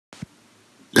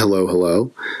Hello,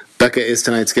 hello. Becca is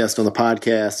tonight's guest on the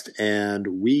podcast, and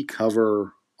we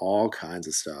cover all kinds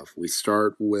of stuff. We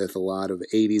start with a lot of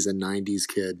 80s and 90s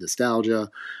kid nostalgia,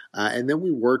 and then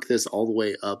we work this all the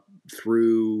way up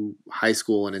through high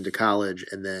school and into college.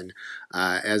 And then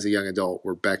as a young adult,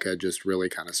 where Becca just really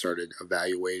kind of started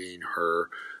evaluating her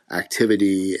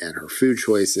activity and her food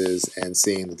choices and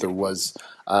seeing that there was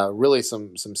really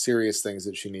some serious things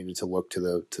that she needed to look to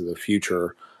the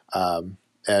future.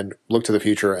 And look to the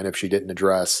future, and if she didn't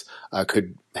address,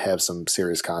 could have some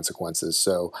serious consequences.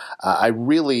 So I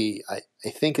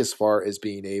think as far as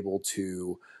being able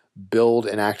to build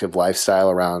an active lifestyle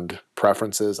around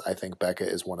preferences, I think Becca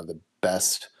is one of the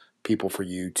best people for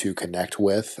you to connect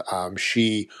with.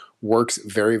 She works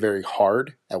very, very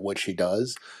hard at what she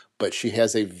does, but she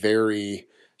has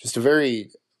just a very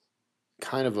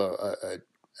kind of a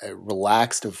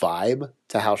relaxed vibe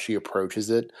to how she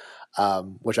approaches it,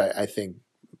 which I think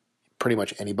pretty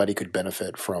much anybody could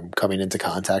benefit from coming into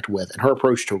contact with, and her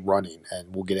approach to running,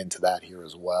 and we'll get into that here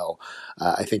as well.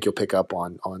 I think you'll pick up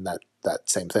on that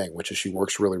same thing, which is she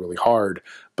works really, really hard,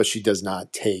 but she does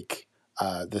not take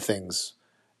the things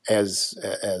as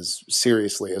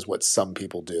seriously as what some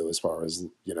people do, as far as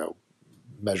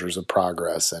measures of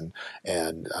progress and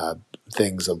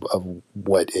things of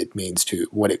what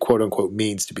it quote unquote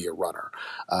means to be a runner.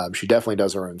 She definitely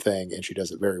does her own thing, and she does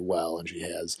it very well, and she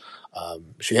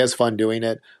has fun doing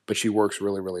it, but she works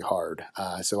really, really hard.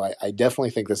 So I definitely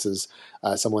think this is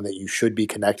someone that you should be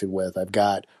connected with. I've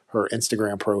got her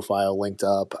Instagram profile linked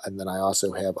up, and then I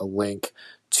also have a link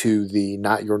to the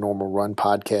Not Your Normal Run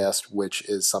podcast, which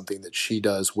is something that she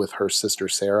does with her sister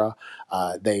Sarah.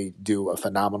 They do a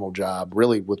phenomenal job,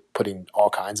 really, with putting all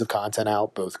kinds of content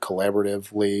out, both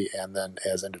collaboratively and then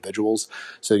as individuals.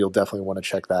 So you'll definitely want to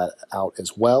check that out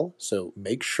as well. So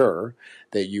make sure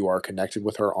that you are connected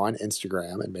with her on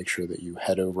Instagram, and make sure that you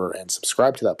head over and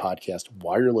subscribe to that podcast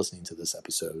while you're listening to this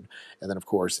episode. And then, of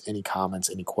course, any comments,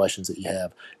 any questions that you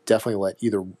have, definitely let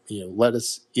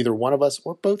us, either one of us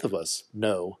or both of us,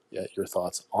 know your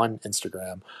thoughts on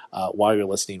Instagram while you're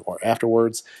listening or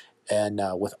afterwards. And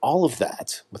with all of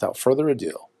that, without further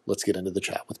ado, let's get into the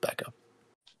chat with Becca.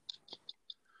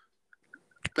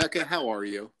 Becca, how are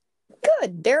you?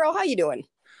 Good. Daryl, how you doing?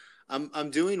 I'm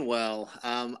doing well.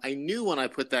 I knew when I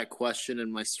put that question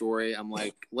in my story, I'm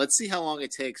like, let's see how long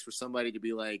it takes for somebody to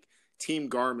be like, Team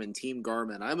Garmin, Team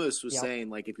Garmin. I almost was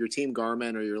saying, like, if you're Team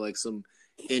Garmin or you're like some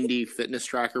indie fitness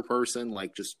tracker person,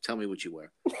 like, just tell me what you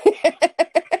wear.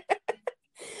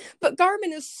 But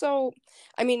Garmin is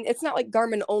it's not like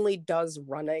Garmin only does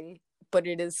running, but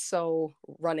it is so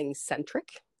running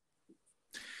centric.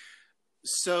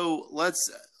 So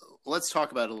let's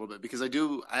talk about it a little bit, because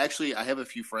I have a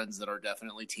few friends that are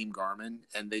definitely Team Garmin,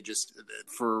 and they just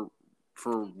for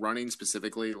running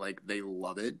specifically, like, they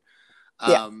love it.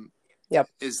 Yep.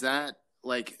 Is that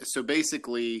like, so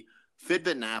basically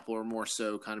Fitbit and Apple are more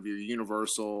so kind of your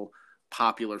universal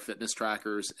popular fitness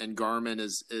trackers, and Garmin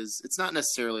is it's not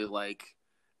necessarily like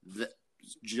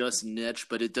just niche,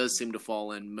 but it does seem to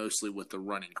fall in mostly with the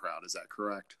running crowd. Is that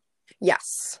correct?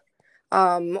 Yes.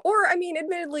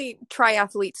 Admittedly,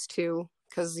 triathletes too,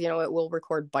 because it will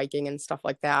record biking and stuff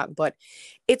like that. But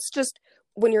it's just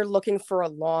when you're looking for a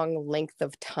long length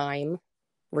of time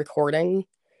recording,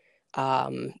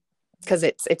 because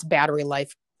its battery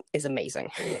life is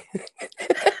amazing.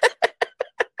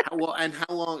 Well, and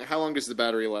how long does the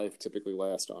battery life typically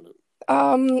last on it?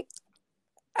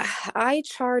 I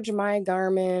charge my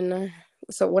Garmin.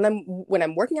 So when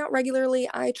I'm working out regularly,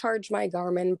 I charge my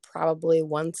Garmin probably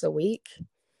once a week.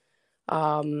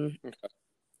 Okay.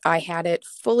 I had it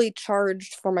fully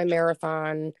charged for my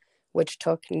marathon, which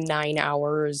took 9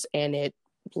 hours, and it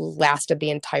lasted the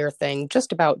entire thing.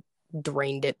 Just about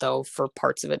drained it though for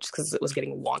parts of it, just because it was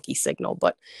getting wonky signal.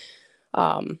 But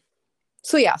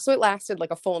so it lasted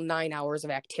like a full 9 hours of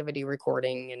activity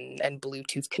recording and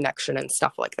Bluetooth connection and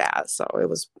stuff like that. So it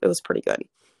was pretty good.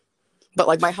 But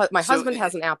like my husband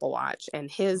has an Apple Watch, and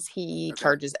he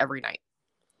charges every night.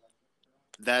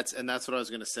 That's what I was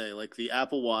going to say. Like, the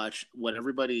Apple Watch, what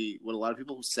a lot of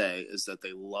people say is that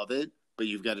they love it, but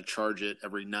you've got to charge it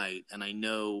every night. And I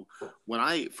know when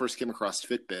I first came across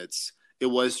Fitbits, it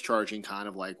was charging kind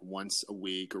of like once a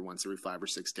week or once every 5 or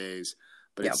 6 days.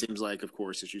 But It seems like, of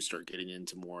course, as you start getting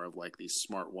into more of like these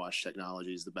smartwatch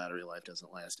technologies, the battery life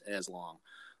doesn't last as long.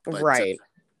 But, right.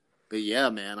 But yeah,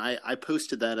 man, I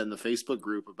posted that in the Facebook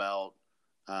group about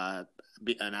an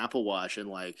Apple Watch, and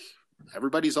like,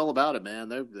 everybody's all about it, man.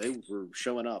 They were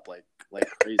showing up like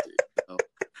crazy. So,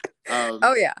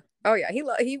 oh yeah.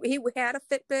 He had a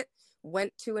Fitbit,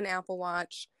 went to an Apple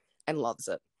Watch, and loves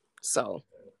it. So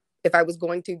if I was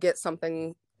going to get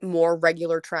something more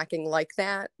regular tracking like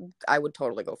that, I would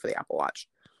totally go for the Apple Watch.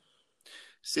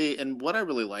 See, and what I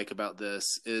really like about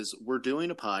this is we're doing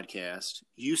a podcast.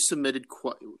 You submitted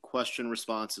question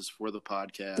responses for the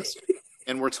podcast,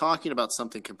 and we're talking about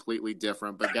something completely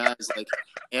different. But guys, like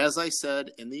as I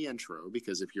said in the intro,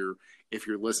 because if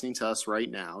you're listening to us right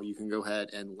now, you can go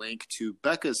ahead and link to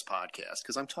Becca's podcast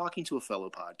because I'm talking to a fellow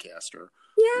podcaster.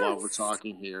 Yes. While we're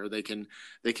talking here, they can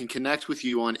connect with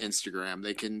you on Instagram.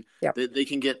 Yep. They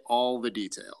can get all the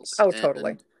details. Oh,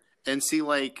 totally. And see,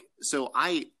 like, so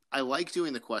I like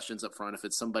doing the questions up front if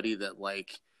it's somebody that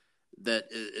that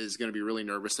is going to be really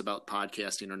nervous about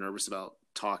podcasting or nervous about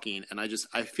talking. And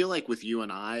I feel like with you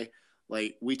and I,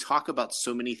 like we talk about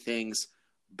so many things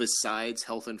besides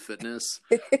health and fitness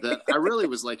that I really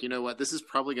was like, you know what, this is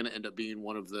probably going to end up being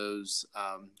one of those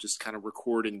just kind of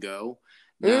record and go.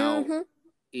 Now,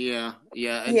 yeah.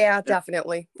 Yeah,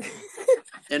 definitely.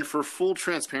 And for full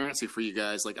transparency for you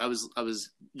guys, like I was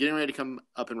getting ready to come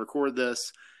up and record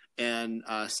this. And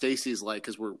Stacy's like,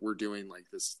 because we're doing like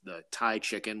the Thai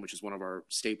chicken, which is one of our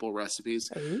staple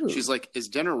recipes. Ooh. She's like, "Is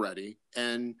dinner ready?"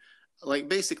 And like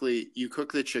basically, you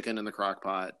cook the chicken in the crock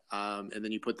pot, and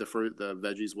then you put the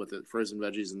veggies with it, frozen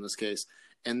veggies in this case,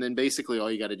 and then basically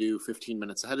all you got to do 15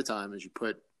 minutes ahead of time is you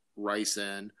put rice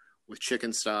in with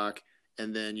chicken stock,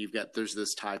 and then there's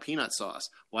this Thai peanut sauce.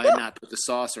 Well, I had not put the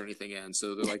sauce or anything in,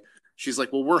 so they're like. She's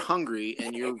like, well, we're hungry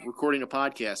and you're recording a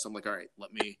podcast. I'm like, all right,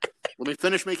 let me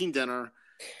finish making dinner.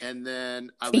 And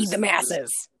then feed the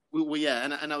masses. Well, yeah.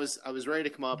 And I was ready to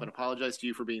come up and apologize to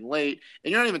you for being late.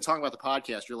 And you're not even talking about the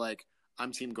podcast. You're like,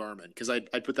 I'm Team Garmin. Cause I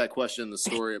put that question in the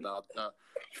story about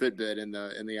Fitbit and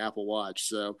the Apple Watch.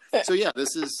 So yeah,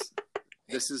 this is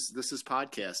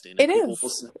podcasting.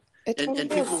 And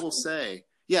people will say,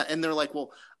 yeah. And they're like,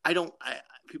 well,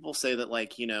 people say that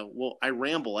like, you know, well, I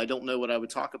ramble. I don't know what I would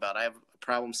talk about. I have a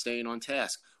problem staying on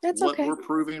task. That's what okay. We're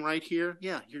proving right here.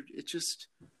 Yeah.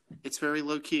 It's very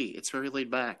low key. It's very laid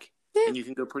back and you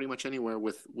can go pretty much anywhere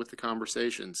with the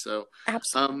conversation. So,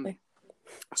 absolutely.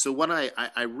 So what I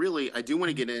do want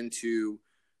to get into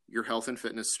your health and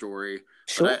fitness story,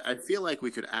 sure. But I feel like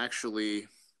we could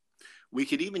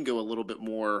even go a little bit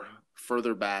more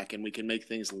further back and we can make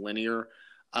things linear.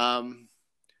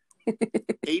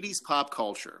 80s pop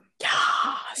culture.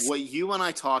 Yes. What you and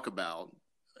I talk about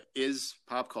is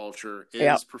pop culture,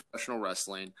 is professional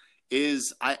wrestling,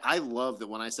 I love that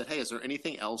when I said, hey, is there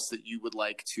anything else that you would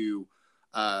like to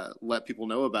let people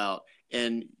know about?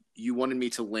 And you wanted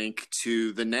me to link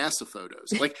to the NASA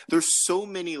photos. Like there's so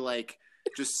many like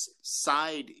just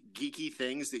side geeky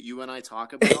things that you and I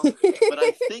talk about. But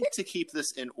I think to keep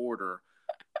this in order,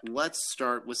 let's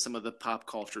start with some of the pop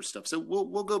culture stuff. So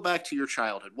we'll go back to your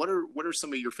childhood. What are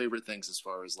some of your favorite things as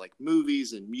far as like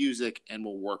movies and music, and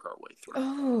we'll work our way through.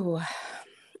 Oh,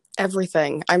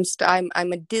 everything. I'm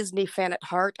a Disney fan at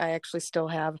heart. I actually still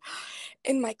have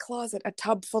in my closet a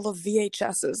tub full of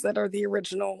VHSs that are the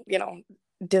original, you know,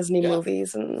 Disney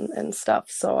movies and stuff.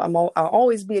 So I'll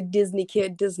always be a Disney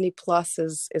kid. Disney Plus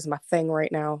is my thing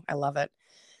right now. I love it.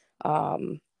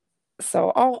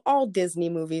 So all Disney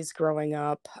movies growing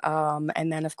up.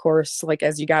 And then of course, like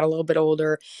as you got a little bit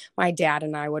older, my dad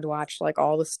and I would watch like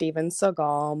all the Steven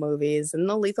Seagal movies and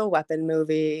the Lethal Weapon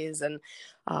movies and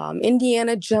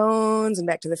Indiana Jones and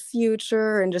Back to the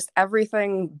Future and just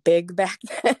everything big back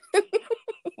then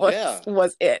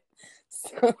was it.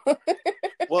 So.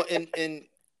 Well,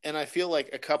 and I feel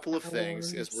like a couple of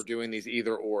things as we're doing these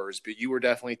either ors, but you were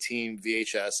definitely team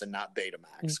VHS and not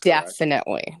Betamax.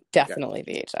 Definitely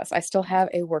VHS. I still have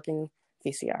a working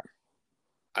VCR.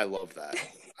 I love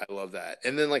that.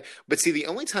 And then but see, the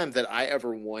only time that I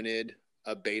ever wanted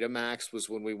a Betamax was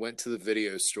when we went to the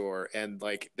video store and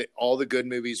like all the good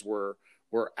movies were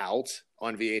out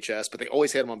on VHS, but they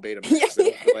always had them on Betamax.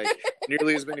 Like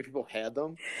nearly as many people had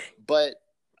them, but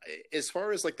as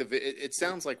far as like it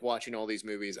sounds like watching all these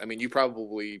movies. I mean, you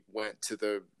probably went to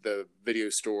the video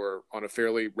store on a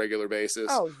fairly regular basis.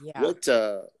 Oh yeah.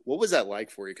 What was that like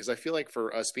for you? Because I feel like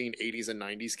for us being 80s and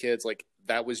 90s kids, like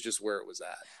that was just where it was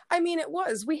at. I mean, it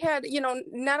was. We had, you know,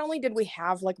 not only did we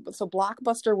have so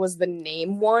Blockbuster was the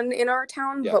name one in our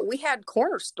town, but we had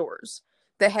corner stores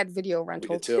that had video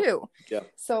rental too. Yeah.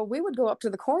 So we would go up to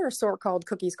the corner store called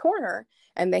Cookie's Corner,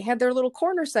 and they had their little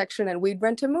corner section, and we'd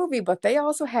rent a movie, but they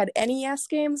also had NES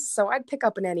games. So I'd pick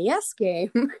up an NES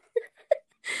game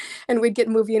and we'd get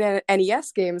movie and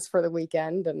NES games for the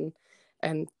weekend.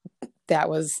 And that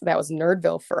was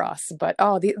Nerdville for us. But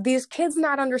these kids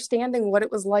not understanding what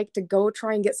it was like to go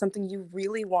try and get something you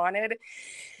really wanted.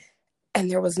 and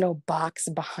there was no box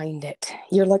behind it.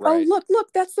 You're like, oh, Right.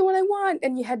 look, that's the one I want.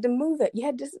 And you had to move it. You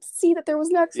had to see that there was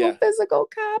an actual Yeah. physical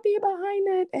copy behind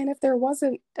it. And if there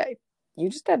wasn't, you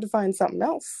just had to find something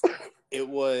else. It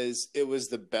was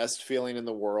the best feeling in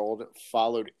the world,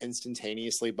 followed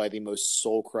instantaneously by the most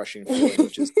soul-crushing feeling,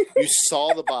 which is you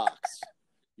saw the box.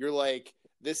 You're like,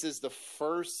 this is the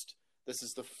first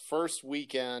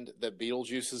weekend that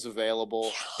Beetlejuice is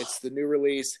available. It's the new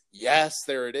release. Yes,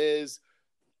 there it is.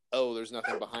 Oh, there's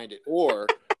nothing behind it. Or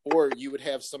you would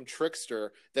have some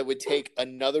trickster that would take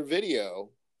another video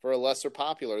for a lesser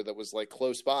popular that was like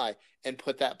close by and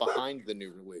put that behind the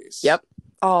new release. Yep.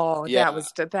 Oh, Yeah. that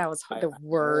was the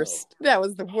worst. That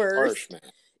was the worst. Harsh,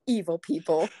 man. Evil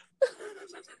people.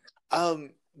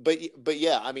 But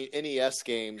yeah, I mean NES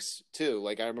games too.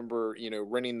 Like I remember,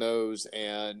 renting those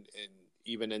and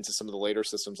even into some of the later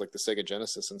systems like the Sega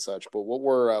Genesis and such. But what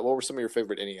were some of your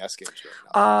favorite NES games right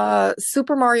now?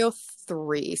 Super Mario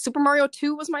 3. Super Mario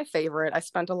 2 was my favorite. I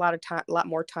spent a lot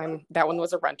more time. That one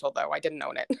was a rental though. I didn't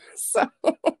own it. So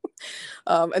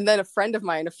and then a friend of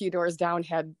mine a few doors down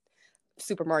had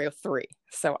Super Mario 3.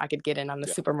 So I could get in on the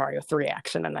Super Mario 3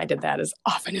 action, and I did that as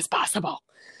often as possible.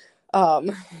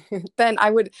 Then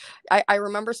I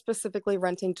remember specifically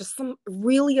renting just some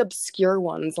really obscure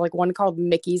ones, like one called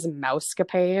Mickey's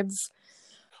Mousecapades.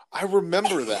 I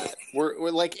remember that. We're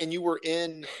like, and you were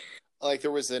in, like,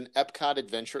 there was an Epcot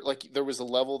adventure, like there was a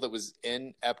level that was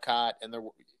in Epcot, and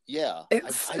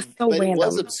It's so but random. it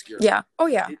was obscure. Yeah. Oh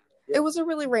yeah. It was a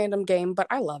really random game, but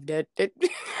I loved it.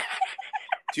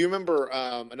 Do you remember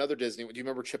another Disney? Do you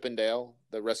remember Chip and Dale,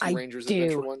 the Rescue Rangers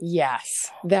adventure one?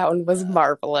 Yes, that one was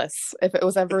marvelous. If it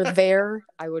was ever there,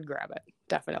 I would grab it,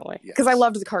 definitely, because I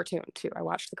loved the cartoon too. I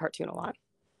watched the cartoon a lot.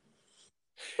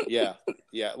 Yeah.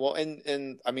 Well,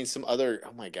 and I mean some other.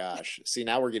 Oh my gosh! See,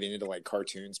 now we're getting into like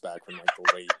cartoons back from like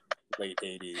the late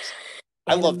 '80s.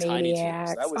 I love Tiny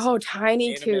Toons.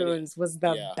 Tiny Toons was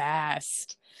the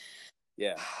best.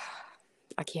 Yeah.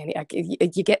 You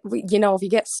get, if you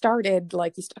get started,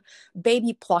 like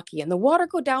Baby Plucky and the water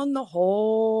go down the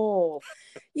hole,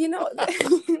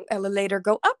 elevator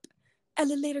go up,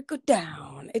 elevator go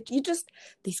down.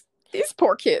 These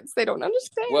poor kids, they don't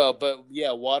understand. Well, but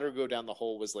yeah, water go down the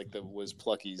hole was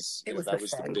Plucky's. It was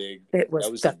the big. It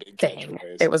was the big thing.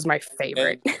 It was my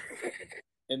favorite.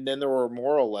 And then there were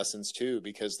moral lessons too,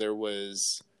 because there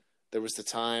was the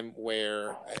time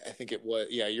where I think it was,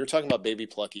 you're talking about Baby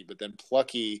Plucky, but then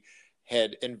Plucky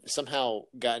had somehow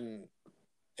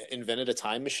invented a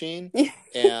time machine,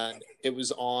 and it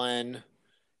was on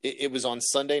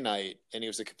Sunday night, and he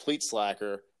was a complete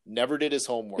slacker, never did his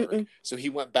homework. So he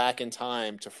went back in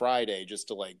time to Friday just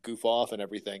to like goof off and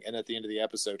everything. And at the end of the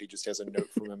episode, he just has a note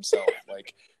from himself,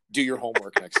 like, do your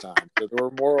homework next time. So there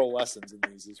were moral lessons in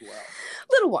these as well.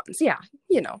 Little ones. Yeah.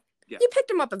 You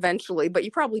picked him up eventually, but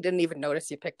you probably didn't even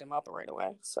notice you picked him up right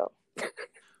away. So,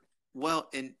 well,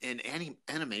 and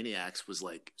Animaniacs was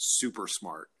like super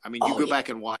smart. I mean, you go back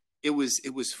and watch. It was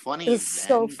funny. It was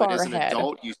so far but as an ahead.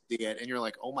 adult, you see it and you're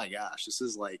like, oh my gosh, this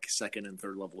is like second and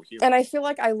third level humor. And I feel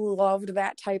like I loved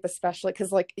that type, especially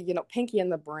because, like, Pinky and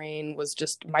the Brain was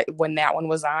just when that one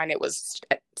was on, it was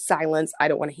silence.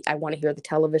 I want to hear the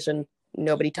television.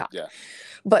 Nobody talk. Yeah.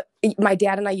 But my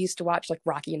dad and I used to watch like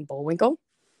Rocky and Bullwinkle.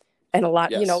 And a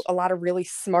lot of really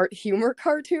smart humor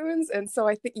cartoons. And so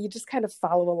I think you just kind of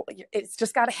follow. It's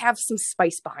just got to have some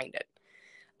spice behind it.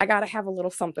 I got to have a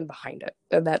little something behind it.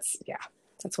 And that's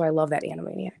why I love that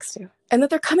Animaniacs too. And that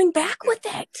they're coming back with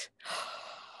it.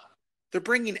 They're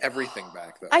bringing everything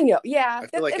back, though. I know. Yeah. I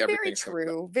feel like very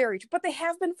true. Very true. But they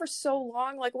have been for so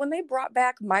long. Like when they brought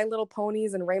back My Little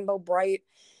Ponies and Rainbow Bright,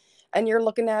 and you're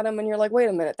looking at them and you're like, wait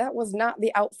a minute, that was not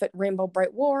the outfit Rainbow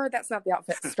Bright wore. That's not the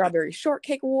outfit Strawberry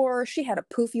Shortcake wore. She had a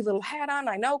poofy little hat on.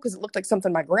 I know, because it looked like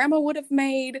something my grandma would have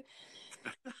made.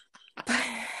 But,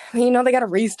 they got to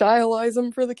restylize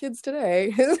them for the kids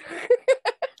today.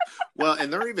 Well,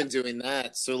 and they're even doing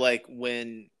that. So like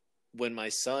when my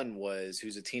son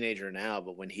who's a teenager now,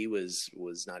 but when he was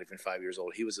not even 5 years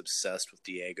old, he was obsessed with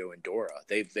Diego and Dora.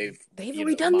 They've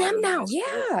redone them now.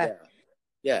 Yeah.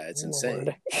 Yeah, it's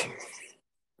insane.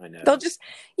 I know. They'll just,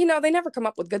 they never come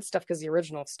up with good stuff because the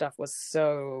original stuff was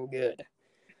so good.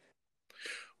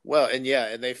 Well, and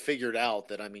they figured out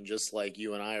that, I mean, just like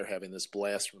you and I are having this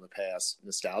blast from the past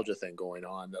nostalgia thing going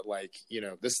on, that like,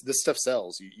 this stuff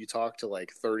sells. You talk to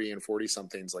like 30 and 40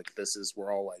 somethings, like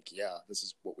we're all like, yeah, this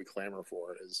is what we clamor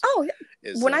for.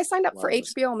 When I signed up for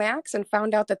HBO Max and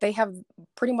found out that they have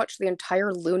pretty much the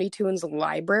entire Looney Tunes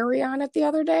library on it the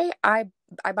other day, I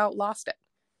about lost it.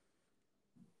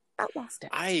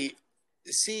 I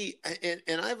see,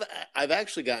 and I've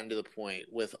actually gotten to the point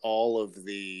with all of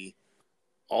the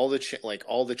all the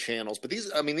all the channels. But these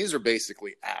are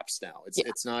basically apps now. Yeah.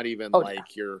 It's not even Oh yeah.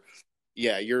 like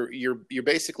you're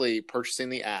basically purchasing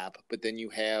the app, but then you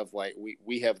have like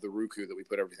we have the Roku that we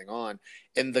put everything on,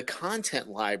 and the content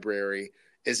library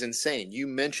is insane. You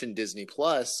mentioned Disney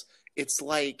Plus. It's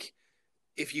like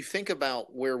if you think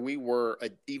about where we were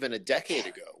even a decade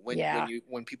ago, Yeah.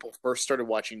 when people first started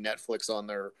watching Netflix on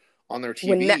their When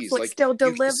TVs, Netflix like still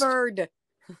you just delivered.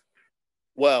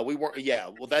 well, we weren't. Yeah,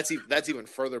 well, that's even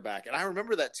further back, and I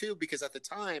remember that too because at the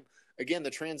time, again, the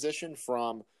transition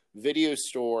from video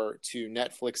store to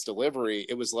Netflix delivery,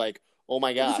 it was like, oh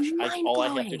my It was gosh, I mind all I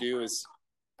have to blowing. do is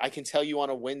I can tell you on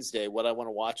a Wednesday what I want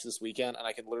to watch this weekend, and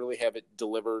I can literally have it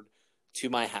delivered to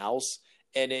my house.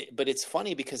 But it's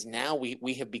funny because now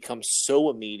we have become so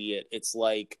immediate. It's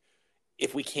like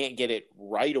if we can't get it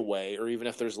right away, or even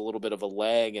if there's a little bit of a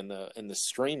lag in the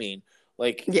streaming,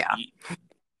 like Yeah.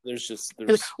 there's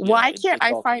Why can't it's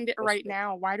I all find it right fantastic.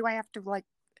 now? Why do I have to like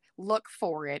look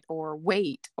for it or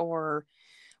wait or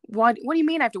what do you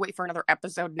mean I have to wait for another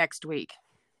episode next week?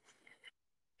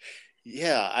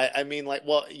 Yeah, I mean, like,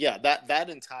 well, yeah, that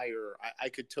entire I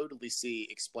could totally see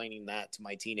explaining that to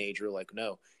my teenager, like,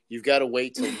 no, you've got to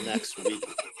wait till next week.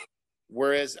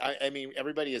 Whereas I mean,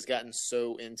 everybody has gotten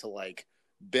so into like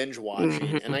binge watching,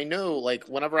 and Mm-hmm. I know like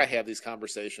whenever I have these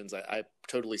conversations, I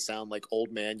totally sound like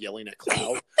old man yelling at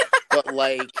cloud, but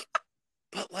like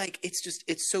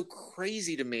it's so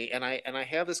crazy to me, and I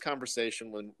have this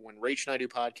conversation when Rach and I do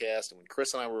podcast, and when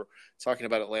Chris and I were talking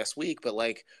about it last week. But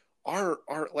like our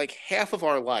like half of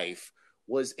our life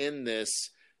was in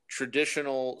this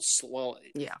traditional, well,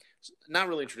 Yeah. not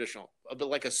really traditional, but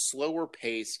like a slower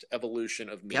paced evolution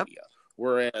of Yep. media.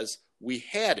 Whereas we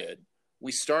started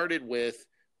with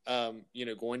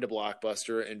going to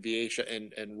Blockbuster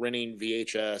and and renting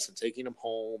VHS and taking them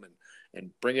home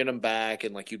and bringing them back,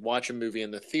 and like you'd watch a movie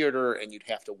in the theater and you'd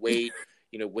have to wait,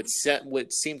 what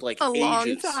seemed like A long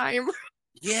ages. time.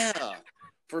 Yeah,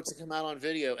 for it to come out on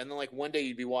video, and then like one day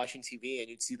you'd be watching TV and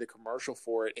you'd see the commercial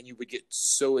for it and you would get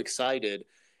so excited,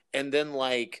 and then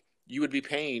like you would be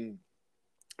paying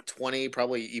 20,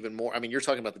 probably even more. I mean, you're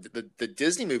talking about the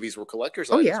Disney movies were collector's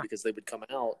Oh items yeah. because they would come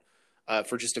out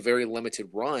for just a very limited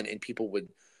run, and people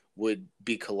would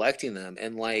be collecting them.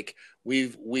 And like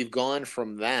we've gone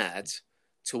from that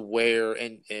to where,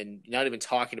 and not even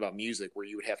talking about music, where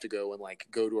you would have to go and like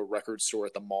go to a record store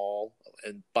at the mall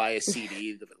and buy a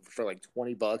CD for like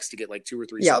 $20 to get like two or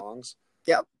three Yep. songs.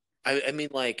 Yep. I mean,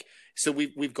 like, so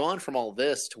we've gone from all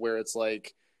this to where it's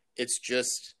like it's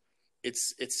just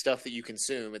it's stuff that you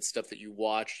consume, it's stuff that you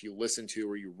watch, you listen to,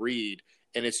 or you read,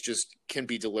 and it's just can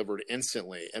be delivered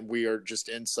instantly. And we are just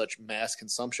in such mass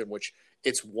consumption, which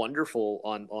it's wonderful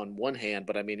on one hand,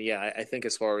 but I mean, yeah, I think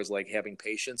as far as like having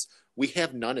patience, we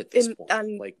have none at this And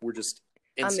point. Like we're just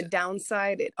on the instant.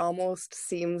 downside, it almost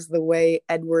seems the way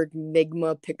Edward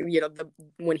Nygma picked,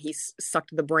 when he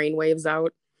sucked the brain waves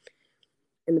out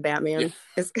in the Yeah, Batman.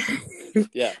 Is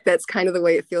yeah. that's kind of the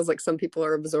way it feels like some people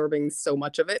are absorbing so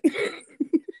much of it.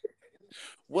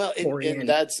 Well, Pouring and in.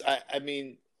 that's I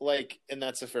mean, like, and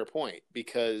that's a fair point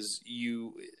because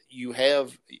you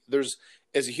have there's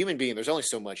as a human being, there's only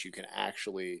so much you can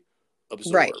actually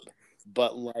Right. absorb.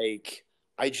 But like,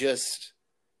 I just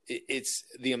it's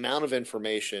the amount of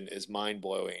information is mind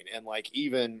blowing, and like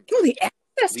even Well, the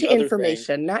access to the other thing,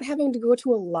 information, not having to go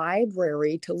to a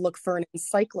library to look for an right?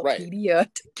 encyclopedia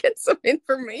to get some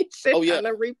information Oh yeah, on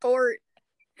a report.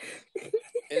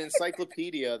 an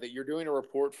encyclopedia that you're doing a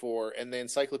report for, and the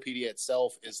encyclopedia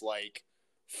itself is like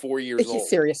 4 years old,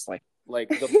 Seriously. like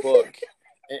the book.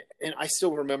 And I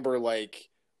still remember like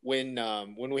when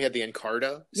we had the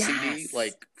Encarta CD, Yes.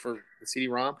 like for the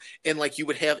CD-ROM, and like you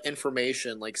would have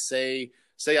information, like say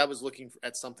I was looking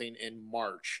at something in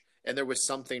March, and there was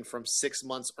something from 6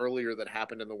 months earlier that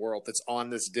happened in the world that's on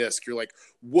this disc. You're like,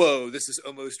 whoa, this is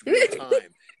almost real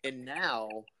time. And now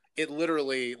it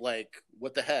literally, like,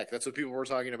 what the heck? That's what people were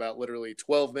talking about literally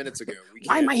 12 minutes ago. We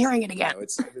Why am can't, I hearing it again?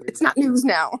 it's It's not news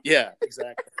now. yeah,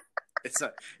 exactly. It's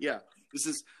not, yeah. This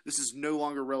is no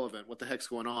longer relevant. What the heck's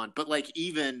going on? But like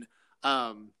even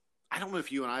I don't know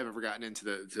if you and I have ever gotten into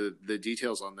the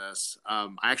details on this.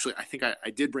 I think I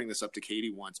did bring this up to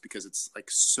Katie once because it's like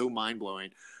so mind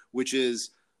blowing, which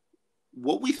is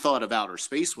what we thought of outer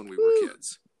space when we were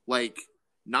kids. Like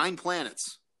 9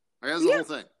 planets. Like, that's the Yeah. whole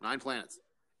thing. 9 planets.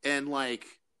 And like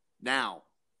now,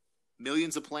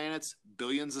 millions of planets,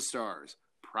 billions of stars.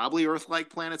 Probably Earth-like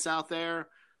planets out there.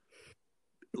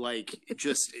 Like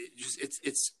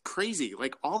it's crazy.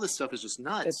 Like all this stuff is just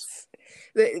nuts.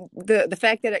 It's the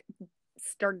fact that it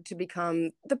started to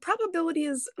become, the probability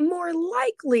is more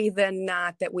likely than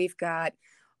not that we've got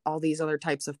all these other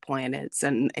types of planets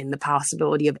and the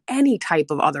possibility of any type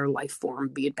of other life form,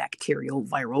 be it bacterial,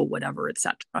 viral, whatever,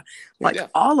 etc. Like Yeah.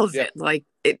 all of Yeah. it, like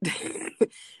it,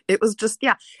 it was just,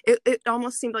 yeah, it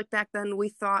almost seemed like back then we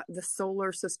thought the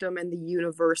solar system and the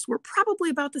universe were probably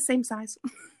about the same size.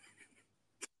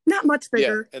 Not much Yeah.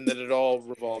 bigger. And then it all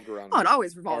revolved around Oh, it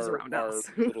always revolves around our us.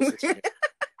 little 16.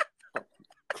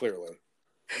 Clearly.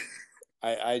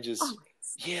 I just, Always.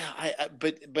 yeah,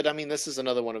 but I mean, this is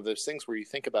another one of those things where you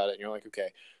think about it and you're like,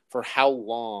 okay, for how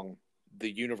long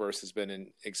the universe has been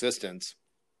in existence,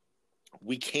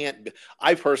 we can't,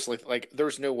 I personally, like,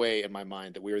 there's no way in my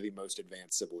mind that we are the most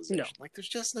advanced civilization. No. Like, there's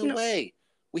just no No. way.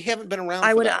 We haven't been around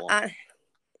I for would, that long.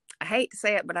 I hate to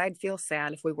say it, but I'd feel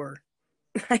sad if we were.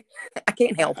 I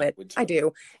can't help it. would I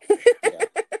do. Yeah.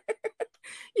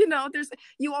 You know,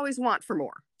 you always want for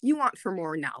more. You want for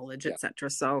more knowledge, Yeah. etc.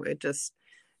 So it just,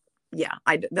 yeah.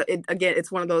 Again,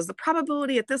 it's one of those. The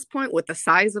probability at this point, with the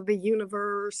size of the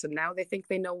universe, and now they think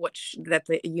they know that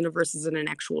the universe is in an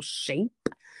actual shape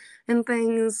and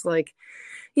things. Like,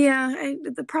 yeah,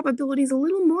 the probability is a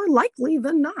little more likely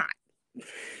than not.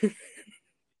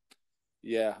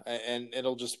 Yeah, and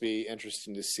it'll just be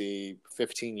interesting to see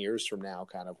 15 years from now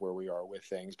kind of where we are with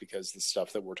things, because the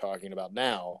stuff that we're talking about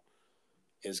now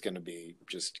is going to be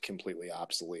just completely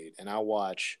obsolete. And I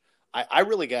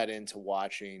really got into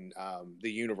watching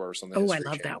The Universe on the Oh, I History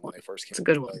love Channel that when one. they first came It's a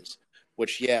good into one. place,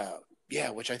 which,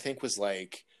 which I think was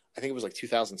like,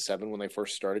 2007 when they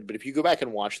first started. But if you go back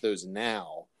and watch those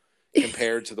now,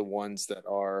 compared to the ones that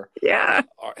Yeah.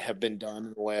 have been done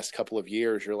in the last couple of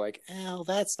years, you're like, oh,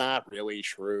 that's not really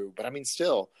true. But I mean,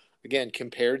 still, again,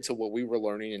 compared to what we were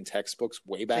learning in textbooks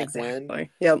way back when,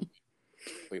 Yep.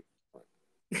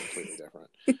 completely different.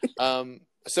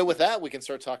 So with that, we can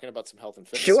start talking about some health and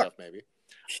fitness stuff, maybe.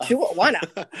 Sure, why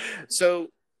not? So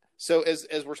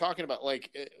as we're talking about, like,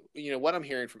 what I'm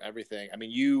hearing from everything, I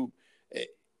mean,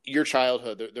 your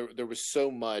childhood, there was so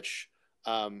much,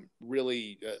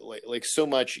 really, like so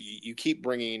much. You keep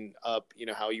bringing up,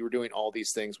 how you were doing all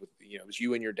these things with, it was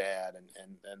you and your dad,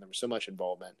 and there was so much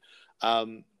involvement.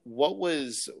 What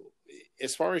was,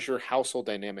 as far as your household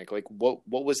dynamic, like what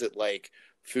was it like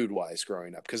food wise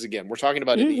growing up? Because again, we're talking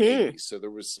about in the 80s, so there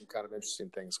was some kind of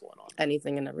interesting things going on.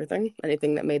 Anything and everything,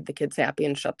 anything that made the kids happy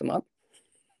and shut them up.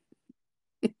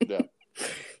 Yeah.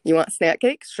 You want snack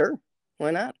cakes? Sure,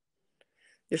 why not?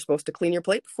 You're supposed to clean your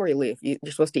plate before you leave. You're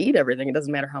supposed to eat everything. It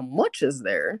doesn't matter how much is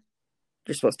there.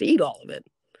 You're supposed to eat all of it.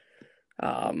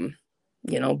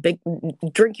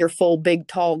 Drink your full, big,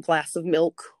 tall glass of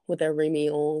milk with every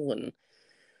meal, and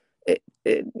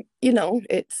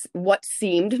it's what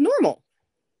seemed normal.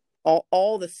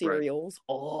 All the cereals,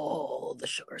 right. All the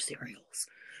sugar cereals.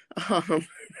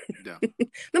 Yeah.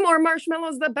 The more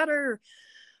marshmallows, the better.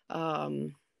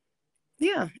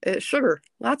 Yeah, sugar,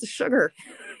 lots of sugar.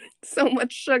 So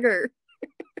much sugar.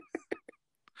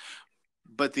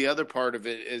 But the other part of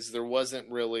it is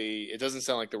it doesn't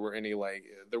sound like there wasn't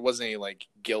any like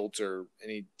guilt or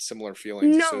any similar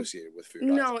feelings associated with food.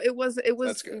 No, it was,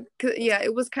 that's good. Yeah,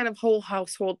 it was kind of whole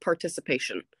household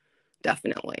participation.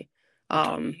 Definitely.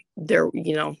 Okay.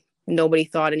 Nobody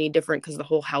thought any different because the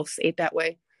whole house ate that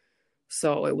way.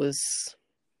 So it was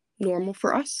normal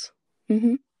for us.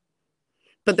 Mm-hmm.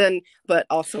 But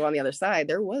also on the other side,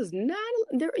 there was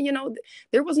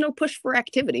no push for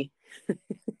activity.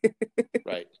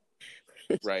 Right.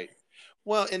 Right.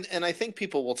 Well, and I think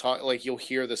people will talk, like, you'll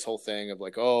hear this whole thing of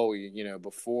like, oh,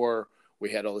 before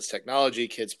we had all this technology,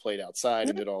 kids played outside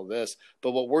and did all this.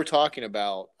 But what we're talking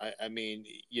about, I mean,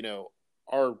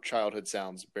 our childhood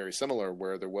sounds very similar,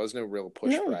 where there was no real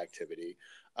push for activity.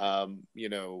 I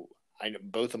know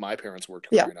both of my parents worked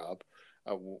growing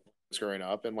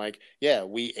up, and like,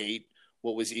 we ate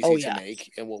what was easy to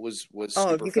make and what was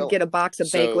super if you could get a box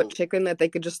of banquet chicken that they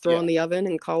could just throw in the oven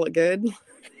and call it good.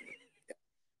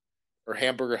 Or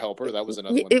Hamburger Helper, that was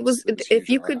another one. It was if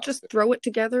you could just throw it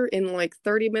together in like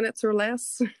 30 minutes or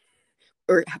less,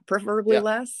 or preferably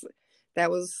less, that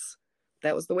was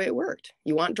the way it worked.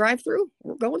 You want drive-through?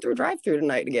 We're going through drive-through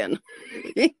tonight again.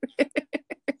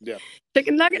 Yeah.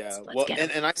 Chicken nuggets. Yeah.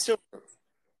 And I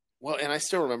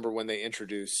still remember when they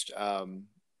introduced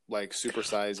like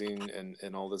supersizing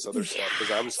and all this other stuff,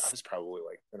 because I was probably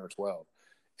like 10 or 12.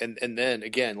 And then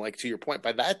again, like, to your point,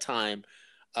 by that time,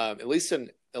 at least in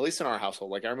our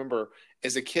household, like, I remember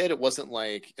as a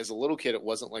little kid, it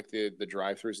wasn't like the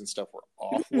drive-throughs and stuff were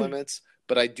off limits.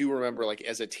 But I do remember, like,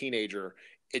 as a teenager,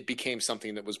 it became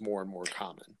something that was more and more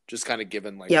common, just kind of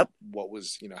given like what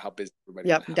was, how busy everybody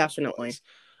in the house definitely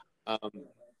was.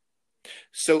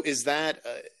 So is that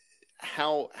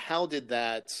how did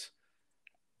that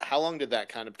how long did that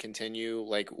kind of continue?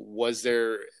 Like, was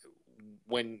there,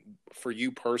 when, for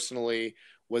you personally,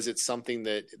 was it something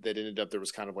that ended up, there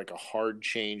was kind of like a hard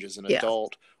change as an Yeah.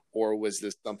 adult, or was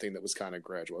this something that was kind of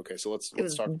gradual? Okay, so It let's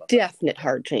was talk about that. definite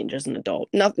hard change as an adult.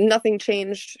 Nothing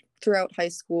changed throughout high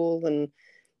school, and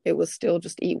it was still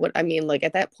just eat what I mean. Like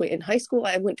at that point in high school,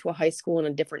 I went to a high school in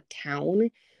a different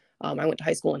town. I went to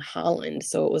high school in Holland,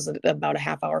 so it was about a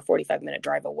half hour, 45-minute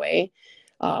drive away.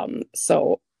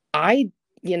 So I,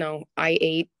 I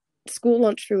ate school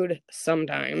lunch food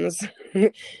sometimes.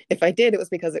 If I did, it was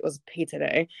because it was pizza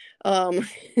day. Um,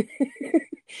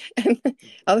 and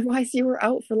otherwise, you were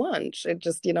out for lunch. It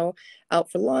just,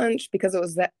 out for lunch because it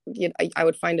was that, I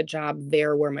would find a job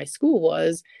there where my school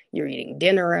was. You're eating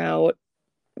dinner out.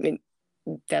 I mean,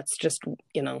 that's just,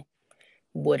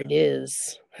 what it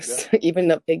is. Yeah. Even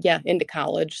though, yeah, into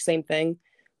college, same thing.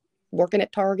 Working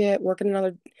at Target, working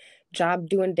another job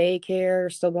doing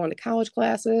daycare, still going to college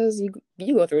classes.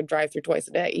 You go through a drive-through twice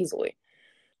a day easily,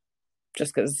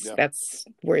 just because Yeah. that's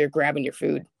where you're grabbing your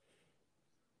food.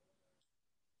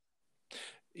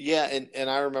 Yeah, and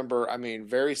I remember, I mean,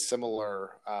 very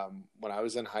similar. When I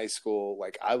was in high school,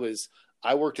 like I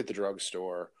worked at the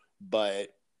drugstore,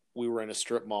 but we were in a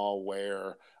strip mall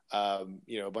where, a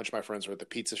bunch of my friends were at the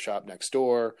pizza shop next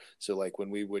door. So like when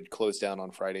we would close down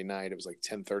on Friday night, it was like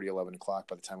 10:30, 11 o'clock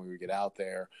by the time we would get out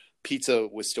there. Pizza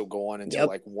was still going until Yep.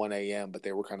 like 1 a.m., but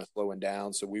they were kind of slowing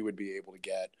down. So we would be able to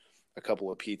get a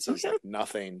couple of pizzas, Okay. like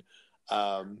nothing.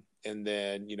 And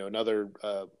then,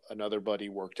 another buddy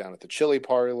worked down at the chili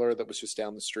parlor that was just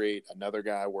down the street. Another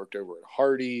guy worked over at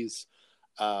Hardee's.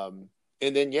 And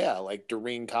then, yeah, like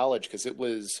during college,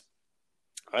 because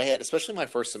I had, especially my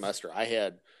first semester, I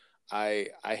had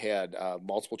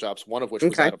multiple jobs, one of which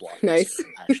was Okay. at a Blockbuster, Nice.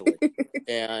 actually.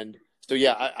 And so,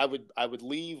 yeah, I would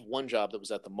leave one job that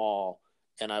was at the mall,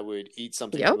 and I would eat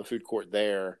something Yep. from the food court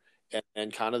there.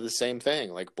 And kind of the same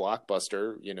thing, like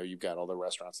Blockbuster, you've got all the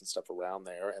restaurants and stuff around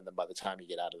there. And then by the time you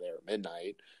get out of there at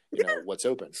midnight, what's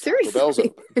open? Taco Bell's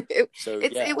Seriously. open. So,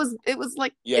 yeah. It was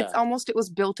like, Yeah. it was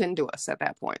built into us at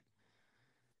that point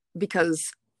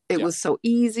because it Yeah. was so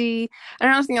easy. And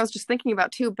another thing I was just thinking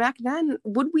about too, back then,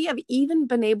 would we have even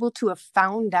been able to have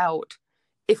found out,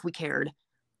 if we cared,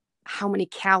 how many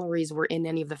calories were in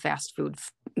any of the fast food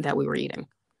that we were eating?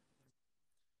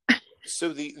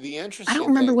 So the I interesting don't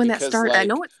remember thing, when that because started. I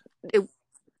know like,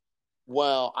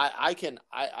 well, I can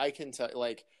tell,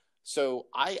 like, so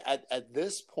at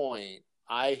this point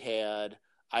I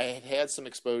had some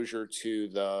exposure to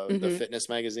the Mhm. fitness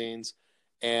magazines,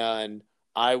 and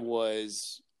I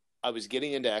was I was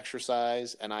getting into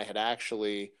exercise, and I had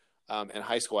actually, in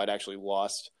high school, I'd actually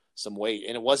lost some weight,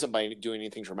 and it wasn't by doing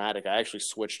anything dramatic. I actually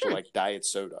switched to like diet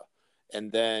soda,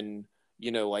 and then,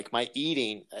 like my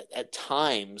eating at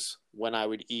times when I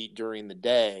would eat during the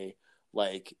day,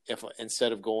 like if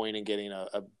instead of going and getting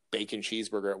a bacon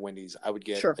cheeseburger at Wendy's, I would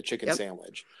get Sure. a chicken Yep.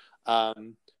 sandwich.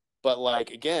 But like,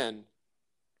 again,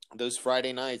 those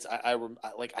Friday nights, I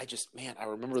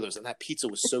remember those, and that pizza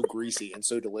was so greasy and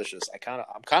so delicious. I'm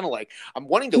kind of like, I'm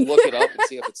wanting to look it up and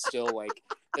see if it's still like,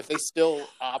 if they still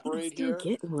operate Still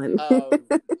here. get one.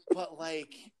 But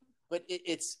like,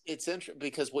 it's interesting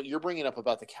because what you're bringing up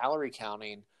about the calorie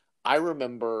counting, I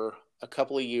remember a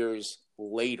couple of years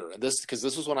later, and because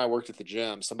this was when I worked at the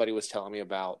gym. Somebody was telling me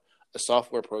about a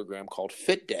software program called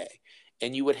Fit Day,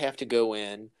 and you would have to go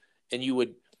in, and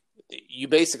you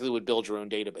basically would build your own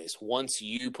database. Once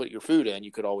you put your food in,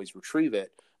 you could always retrieve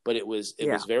it, but it was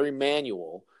Yeah. very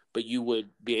manual. But you would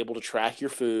be able to track your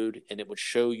food, and it would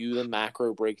show you the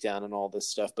macro breakdown and all this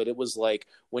stuff. But it was like,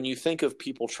 when you think of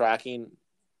people tracking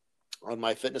on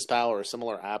MyFitnessPal or a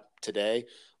similar app today,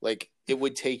 like it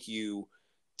would take you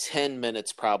 10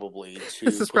 minutes probably This to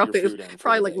is put your probably food in for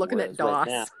probably the like day. looking at Whereas right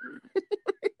DOS.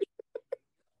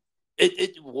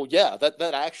 now, well, yeah,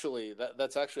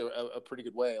 that's actually a pretty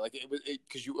good way. Like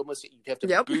because you have to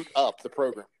Yep. boot up the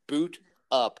program, boot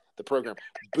up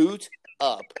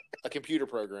a computer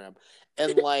program,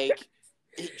 and like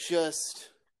it just,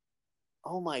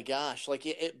 oh my gosh, like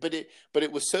but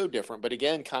it was so different. But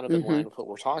again, kind of in line with what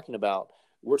we're talking about.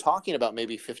 We're talking about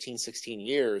maybe 15, 16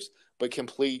 years, but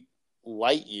complete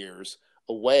light years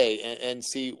away. And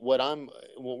see what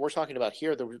we're talking about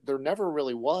here. There never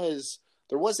really was.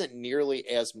 There wasn't nearly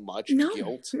as much No.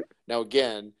 guilt. Now,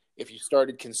 again, if you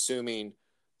started consuming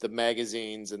the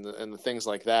magazines and the things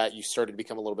like that, you started to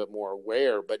become a little bit more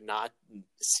aware, but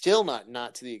still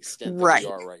not to the extent that Right.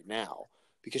 we are right now,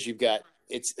 because you've got,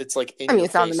 it's like in I mean, your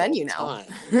it's on the face all menu the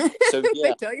now. time. So yeah,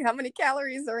 They tell you how many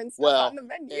calories are in stuff on the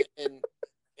menu.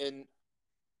 and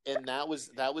that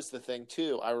was the thing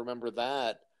too. I remember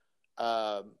that.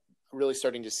 really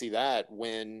starting to see that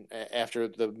when after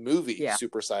the movie Yeah.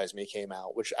 Super Size Me came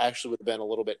out, which actually would have been a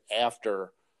little bit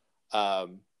after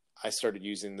I started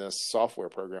using this software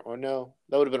program. Oh no,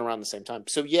 that would have been around the same time.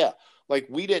 So yeah, like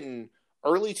we didn't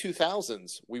early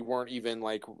 2000s, we weren't even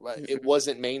like it Mm-mm.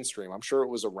 wasn't mainstream. I'm sure it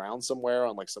was around somewhere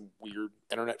on like some weird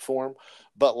internet forum,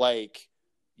 but like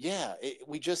yeah,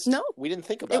 No, we didn't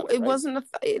think it, about it, it right? wasn't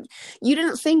you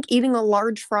didn't think eating a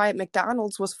large fry at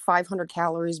McDonald's was 500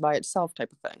 calories by itself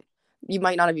type of thing. You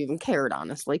might not have even cared,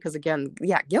 honestly, because again,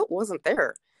 yeah, guilt wasn't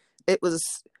there. It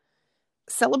was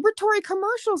celebratory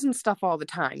commercials and stuff all the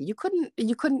time.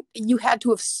 You had to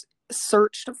have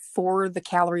searched for the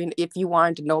calorie, and if you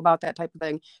wanted to know about that type of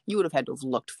thing, you would have had to have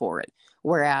looked for it.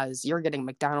 Whereas you're getting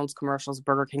McDonald's commercials,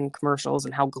 Burger King commercials,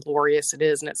 and how glorious it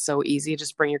is, and it's so easy.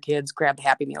 Just bring your kids, grab the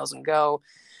Happy Meals, and go.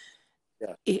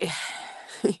 Yeah. Yeah.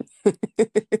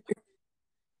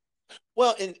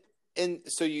 Well, and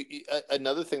so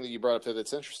another thing that you brought up there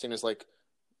that's interesting is like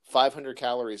 500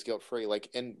 calories guilt free. Like,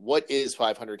 and what is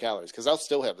 500 calories? Because I'll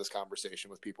still have this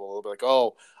conversation with people. They'll be like,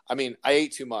 "Oh, I mean, I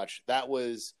ate too much. That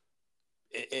was,"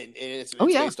 and Oh it's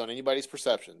yeah, based on anybody's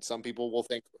perception. Some people will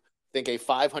think a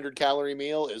 500 calorie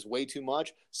meal is way too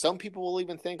much. Some people will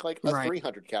even think like a right.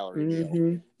 300 calorie meal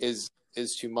Mm-hmm. is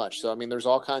too much. So I mean, there's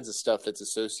all kinds of stuff that's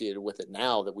associated with it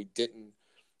now that we didn't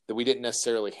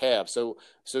necessarily have. So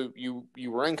you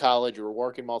were in college, you were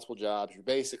working multiple jobs, you're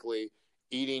basically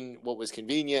eating what was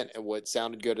convenient and what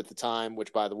sounded good at the time,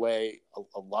 which by the way,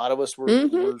 a lot of us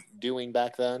Mm-hmm. were doing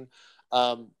back then.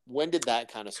 When did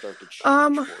that kind of start to change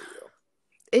Um, for you?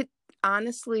 it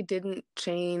honestly didn't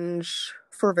change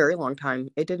for a very long time.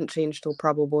 It didn't change till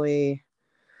probably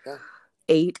Yeah.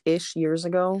 8-ish years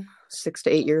ago, 6 to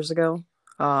 8 years ago.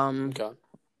 Um, Okay.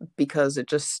 because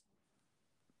it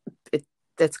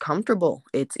it's comfortable.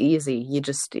 It's easy. You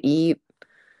just eat.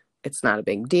 It's not a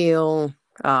big deal.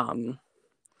 Um,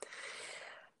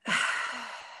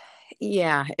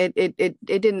 yeah,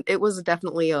 it was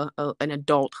definitely an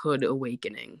adulthood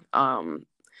awakening.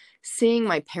 Seeing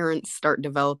my parents start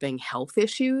developing health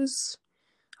issues,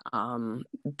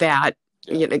 that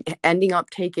Yeah. ending up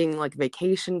taking like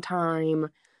vacation time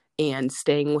and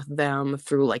staying with them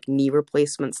through like knee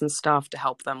replacements and stuff to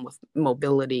help them with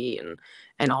mobility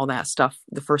and all that stuff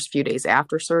the first few days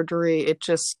after surgery. It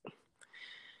just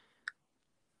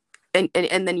and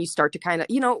then you start to kind of,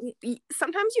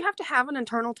 sometimes you have to have an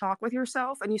internal talk with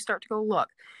yourself and you start to go, look,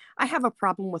 I have a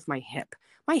problem with my hip.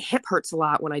 My hip hurts a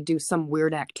lot when I do some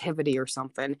weird activity or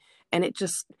something, and it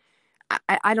just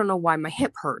I don't know why my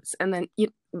hip hurts, and then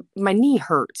my knee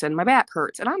hurts and my back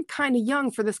hurts, and I'm kind of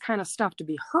young for this kind of stuff to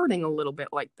be hurting a little bit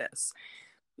like this.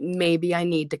 Maybe I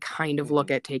need to kind of look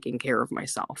Mm-hmm. at taking care of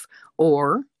myself,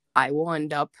 or I will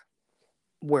end up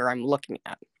where I'm looking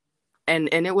at. And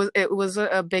it was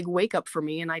a big wake up for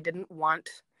me, and I didn't want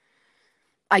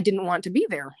to be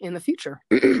there in the future.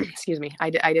 Excuse me. I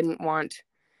didn't want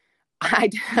I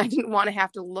didn't want to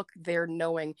have to look there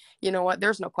knowing, you know what,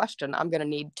 there's no question I'm going to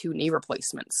need 2 knee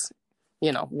replacements,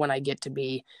 when I get to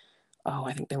be, oh,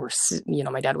 I think they were,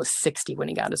 my dad was 60 when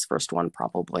he got his first one,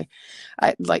 probably.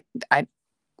 I like, I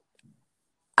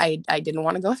didn't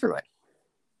want to go through it.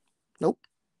 Nope.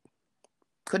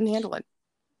 Couldn't handle it.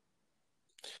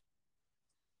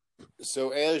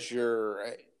 So as you're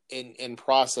in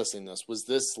processing this, was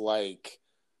this like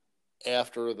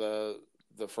after the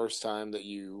first time that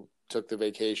you took the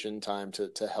vacation time to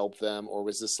help them, or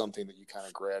was this something that you kind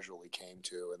of gradually came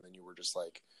to, and then you were just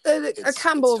like, A it's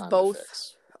combo of time to both.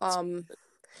 fix?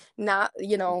 Not,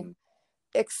 Mm-hmm.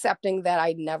 accepting that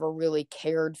I never really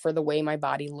cared for the way my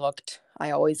body looked.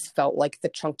 I always felt like the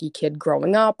chunky kid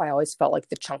growing up. I always felt like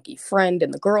the chunky friend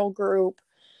in the girl group,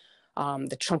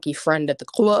 the chunky friend at the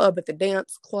club, at the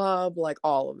dance club, like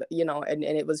all of it, and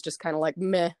it was just kind of like,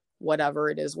 meh, whatever,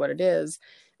 it is what it is.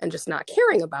 And just not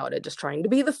caring about it, just trying to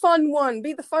be the fun one,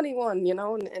 be the funny one,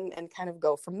 and kind of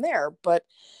go from there. But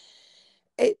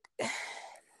it,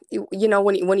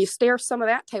 when you stare some of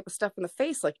that type of stuff in the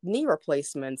face, like knee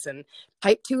replacements and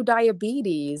type 2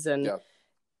 diabetes, and Yeah.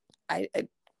 I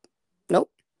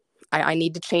nope, I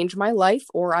need to change my life,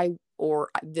 or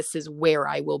this is where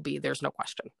I will be. There's no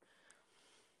question.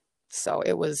 So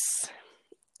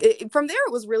from there,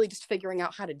 it was really just figuring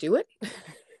out how to do it.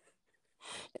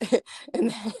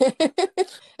 and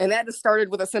and that just started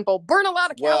with a simple burn a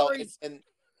lot of Well, calories. and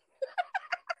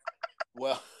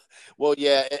well, well,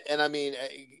 yeah, and I mean,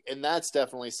 and that's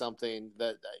definitely something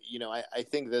that I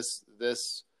think this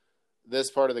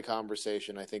part of the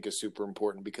conversation I think is super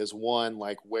important because one,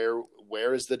 like where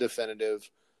is the definitive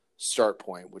start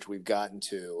point, which we've gotten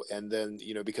to, and then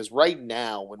because right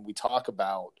now when we talk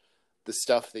about the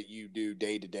stuff that you do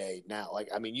day to day now. Like,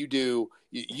 I mean, you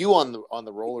on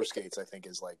the roller skates, I think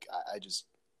is like,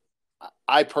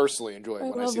 I personally enjoy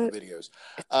it when I see the videos.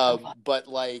 But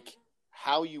like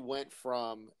how you went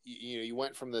from, you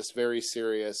went from this very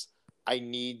serious, I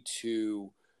need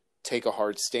to take a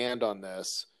hard stand on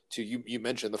this, to you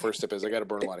mentioned the first step is I got to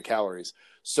burn a lot of calories.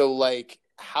 So like,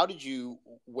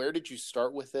 where did you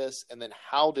start with this? And then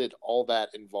how did all that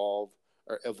evolve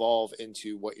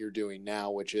into what you're doing now,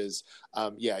 which is,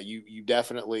 you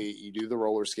definitely, you do the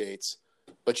roller skates,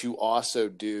 but you also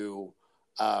do,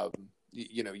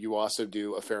 you also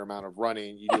do a fair amount of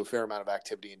running. You do a fair amount of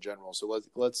activity in general. So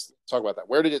let's talk about that.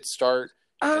 Where did it start,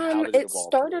 and how did it evolve? It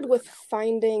started with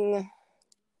finding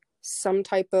some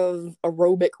type of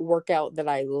aerobic workout that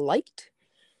I liked,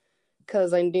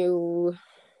 because I knew,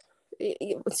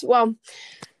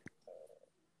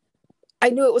 I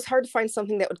knew it was hard to find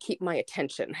something that would keep my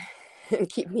attention and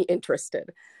keep me interested.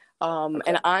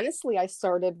 And honestly, I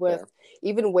started with,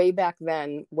 even way back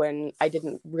then when I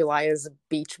didn't realize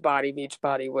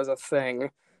Beachbody was a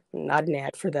thing. Not an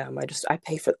ad for them. I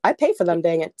pay for them,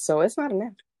 dang it. So it's not an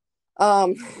ad.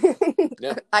 I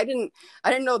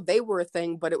didn't know they were a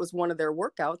thing, but it was one of their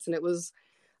workouts, and it was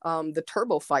the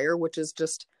Turbo Fire, which is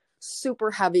just super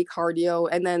heavy cardio.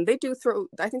 And then they do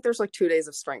I think there's like 2 days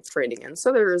of strength training in,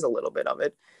 so there is a little bit of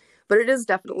it. But it is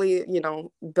definitely,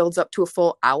 builds up to a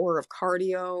full hour of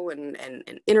cardio and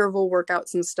interval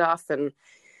workouts and stuff. And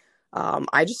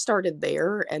I just started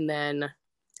there. And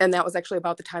that was actually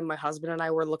about the time my husband and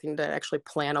I were looking to actually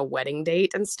plan a wedding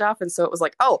date and stuff. And so it was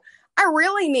like, oh, I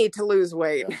really need to lose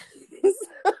weight.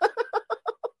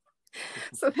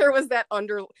 So there was that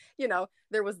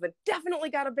there was the definitely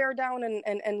got to bear down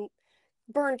and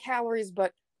burn calories,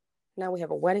 but now we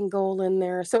have a wedding goal in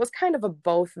there. So it was kind of a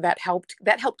both that helped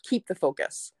keep the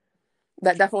focus.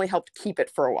 That definitely helped keep it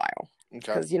for a while.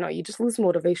 Because, you just lose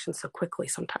motivation so quickly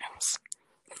sometimes.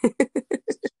 This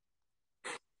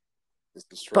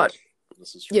is true. But,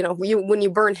 when you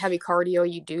burn heavy cardio,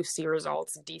 you do see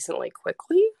results decently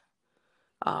quickly.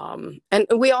 And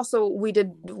we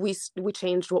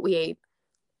changed what we ate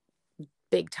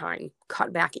big time,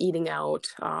 cut back eating out.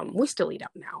 We still eat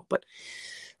out now, but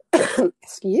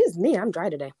excuse me, I'm dry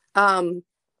today.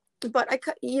 But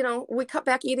we cut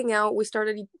back eating out. We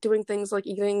started doing things like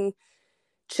eating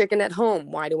chicken at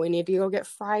home. Why do we need to go get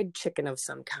fried chicken of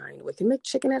some kind? We can make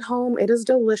chicken at home. It is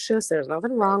delicious. There's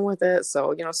nothing wrong with it.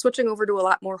 So, switching over to a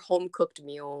lot more home cooked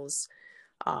meals.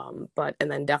 And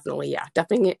then definitely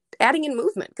adding in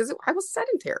movement, because I was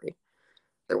sedentary.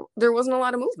 There wasn't a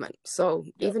lot of movement. So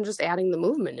even just adding the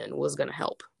movement in was going to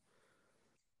help.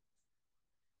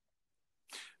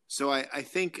 So I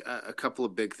think a couple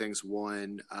of big things.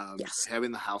 One,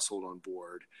 having the household on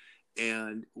board.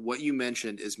 And what you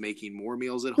mentioned is making more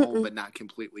meals at home, but not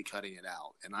completely cutting it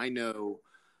out. And I know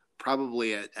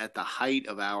probably at the height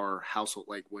of our household,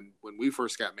 like when we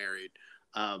first got married,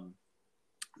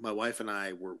 my wife and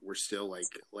I were still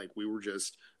like we were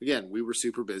just, again, we were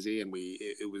super busy, and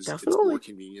it's more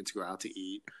convenient to go out to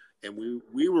eat. And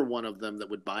we were one of them that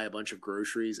would buy a bunch of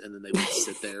groceries, and then they would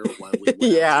sit there while we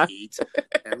went out to eat.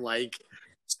 And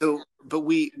but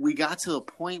we got to a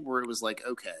point where it was like,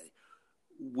 okay,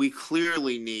 we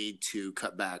clearly need to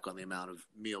cut back on the amount of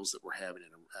meals that we're having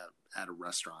at a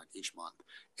restaurant each month.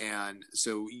 And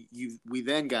so we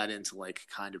then got into like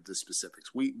kind of the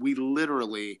specifics. We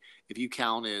literally, if you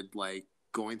counted like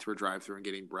going through a drive-thru and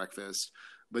getting breakfast,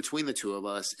 between the two of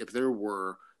us, if there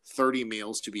were 30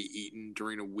 meals to be eaten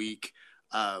during a week,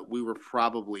 we were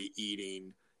probably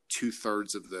eating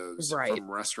 2/3 of those from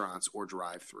restaurants or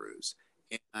drive-thrus.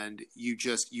 And you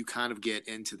kind of get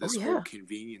into this whole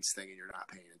convenience thing, and you're not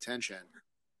paying attention.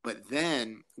 But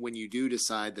then when you do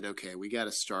decide that, okay, we got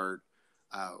to start,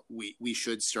 we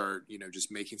should start,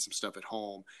 just making some stuff at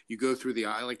home. You go through the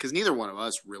aisle, because neither one of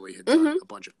us really had done a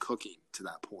bunch of cooking to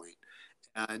that point.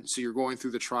 And so you're going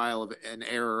through the trial of an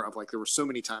error of, like, there were so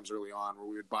many times early on where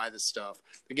we would buy this stuff.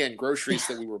 Again, groceries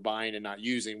that we were buying and not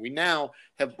using. We now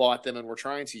have bought them and we're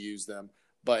trying to use them,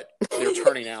 but they're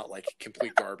turning out like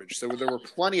complete garbage. So there were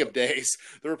plenty of days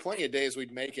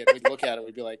we'd make it, we'd look at it,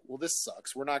 we'd be like, well, this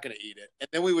sucks, we're not going to eat it. And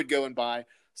then we would go and buy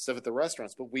stuff at the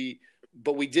restaurants. But we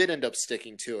did end up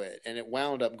sticking to it. And it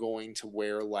wound up going to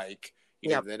where, like,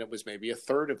 then it was maybe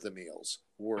 1/3 of the meals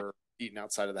were eaten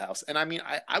outside of the house. And I mean,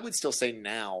 I would still say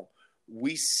now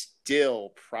we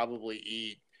still probably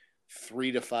eat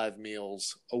 3 to 5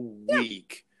 meals a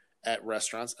week at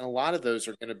restaurants, and a lot of those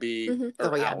are going to be a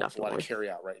lot of carry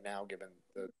out right now, given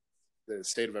the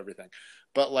state of everything.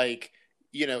 But like,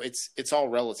 it's all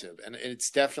relative, and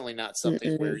it's definitely not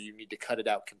something where you need to cut it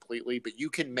out completely. But you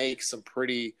can make some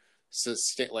pretty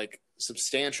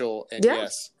substantial and Yeah.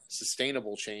 yes,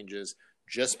 sustainable changes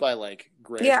just by like Yeah,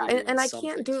 gradually doing and I some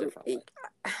can't things do. differently.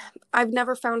 I've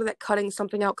never found that cutting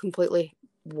something out completely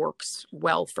works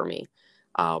well for me.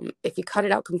 If you cut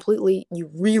it out completely,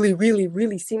 you really, really,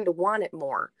 really seem to want it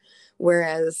more.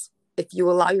 Whereas if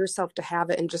you allow yourself to have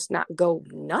it and just not go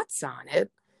nuts on it,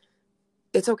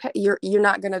 it's okay. You're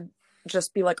not gonna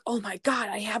just be like, oh my God,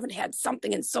 I haven't had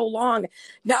something in so long.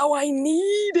 Now I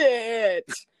need it.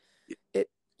 It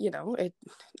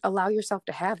allow yourself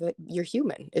to have it. You're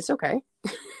human. It's okay.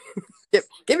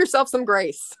 Give yourself some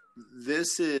grace.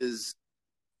 This is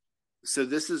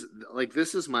this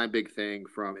is my big thing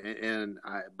from, and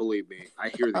I believe me, I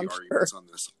hear the I'm sure. arguments on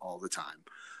this all the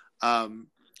time.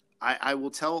 I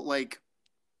will tell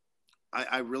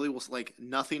I really will like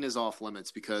nothing is off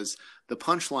limits because the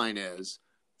punchline is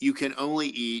you can only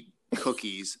eat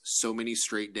cookies so many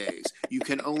straight days. You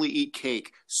can only eat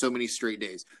cake so many straight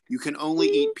days. You can only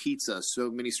eat pizza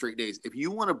so many straight days. If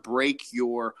you want to break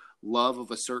your love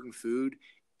of a certain food,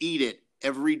 eat it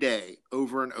every day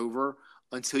over and over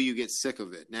until you get sick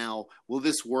of it. Now, will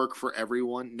this work for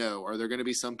everyone? No. Are there going to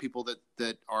be some people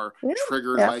that are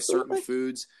triggered by certain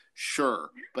foods?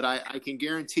 Sure. But I can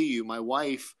guarantee you my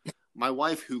wife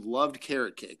who loved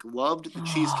carrot cake, loved the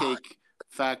Cheesecake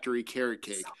Factory carrot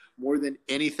cake more than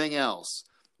anything else.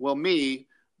 Well, me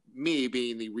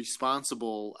being the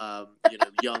responsible,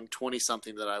 young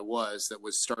 20-something that I was that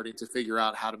was starting to figure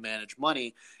out how to manage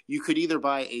money, you could either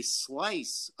buy a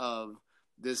slice of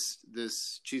this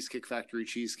Cheesecake Factory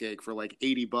cheesecake for like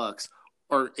 $80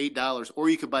 or $8, or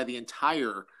you could buy the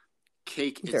entire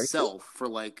cake itself for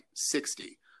like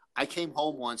 $60. I came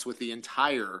home once with the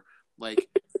entire like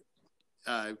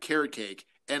carrot cake,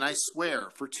 and I swear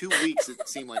for 2 weeks it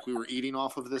seemed like we were eating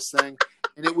off of this thing,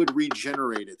 and it would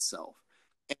regenerate itself.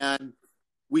 And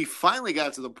we finally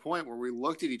got to the point where we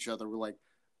looked at each other, we're like,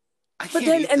 I can't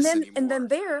eat this anymore. And then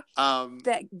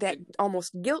that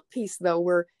almost guilt piece though,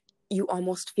 where you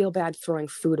almost feel bad throwing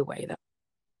food away though.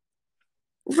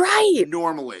 Right.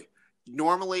 Normally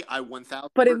I 1,000.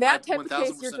 But in that type of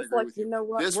case, you're just like, you know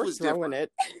what? We're throwing it.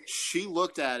 She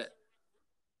looked at it.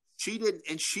 She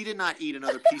did not eat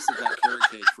another piece of that carrot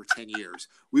cake for 10 years.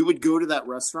 We would go to that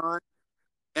restaurant,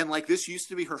 and like this used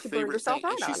to be her favorite thing.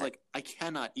 And she's like, I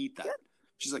cannot eat that.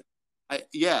 She's like,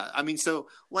 I mean, so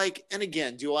like, and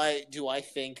again, do I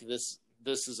think this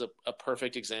is a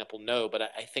perfect example? No, but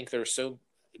I think there's so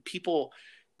people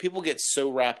get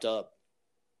so wrapped up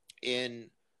in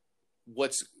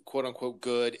what's quote unquote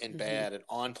good and bad and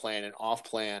on plan and off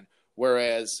plan.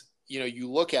 Whereas, you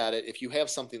look at it, if you have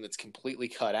something that's completely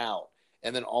cut out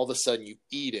and then all of a sudden you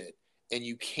eat it and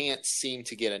you can't seem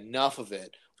to get enough of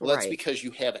it, well, that's because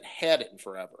you haven't had it in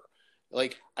forever.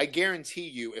 Like, I guarantee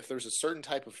you, if there's a certain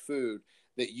type of food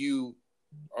that you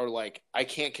are like, I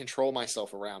can't control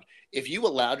myself around, if you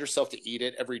allowed yourself to eat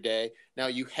it every day, now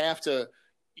you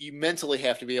mentally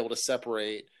have to be able to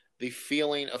separate the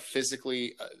feeling of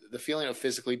physically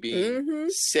being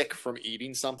sick from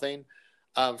eating something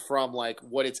from like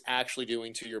what it's actually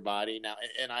doing to your body. Now,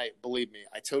 and I believe me,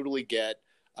 I totally get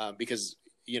because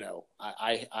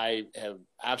I have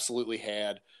absolutely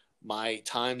had my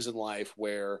times in life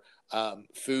where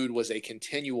food was a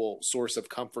continual source of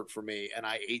comfort for me, and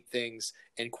I ate things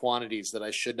in quantities that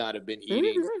I should not have been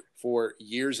eating for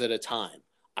years at a time.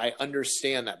 I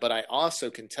understand that, but I also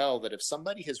can tell that if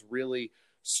somebody has really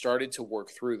started to work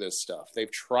through this stuff,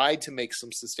 they've tried to make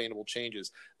some sustainable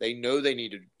changes, they know they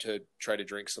need to try to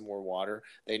drink some more water,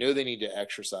 they know they need to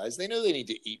exercise, they know they need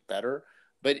to eat better.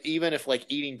 But even if like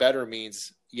eating better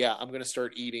means, I'm going to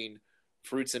start eating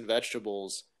fruits and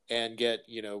vegetables and get,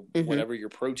 whatever your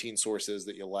protein source is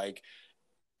that you like,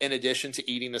 in addition to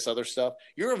eating this other stuff,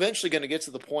 you're eventually going to get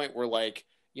to the point where like,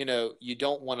 you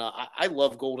don't want to, I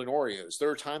love golden Oreos.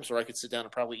 There are times where I could sit down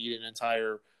and probably eat an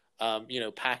entire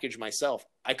package myself.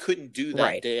 I couldn't do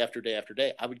that day after day after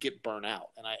day. I would get burnt out.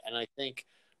 And I think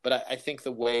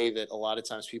the way that a lot of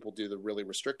times people do the really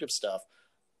restrictive stuff,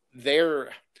 they're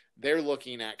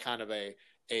looking at kind of a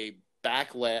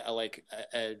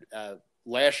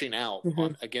lashing out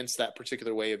on against that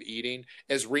particular way of eating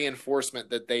as reinforcement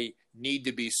that they need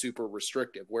to be super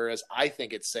restrictive. Whereas I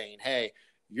think it's saying, hey,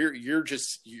 you're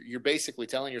basically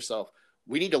telling yourself,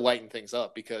 we need to lighten things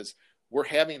up because we're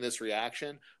having this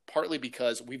reaction partly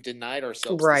because we've denied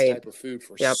ourselves this type of food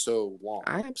for so long.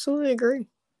 I absolutely agree.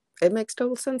 It makes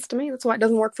total sense to me. That's why it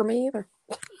doesn't work for me either.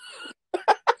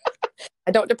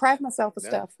 I don't deprive myself of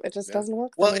stuff. It just doesn't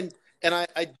work for me. And I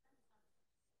I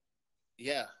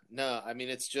mean,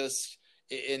 it's just,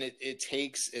 and it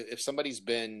takes, if somebody's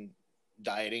been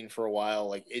dieting for a while,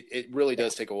 like it really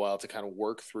does take a while to kind of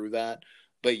work through that.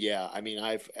 but yeah, I mean,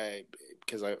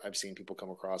 because I've seen people come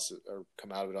across it or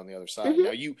come out of it on the other side. Hmm.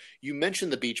 Now, you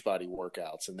mentioned the Beachbody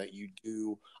workouts and that you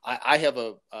do. I have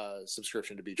a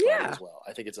subscription to Beachbody Yeah. as well.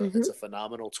 I think Hmm. it's a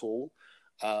phenomenal tool.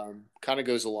 Kind of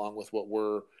goes along with what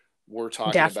we're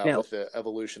talking about Definitely. with the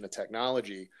evolution of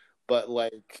technology, but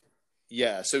like,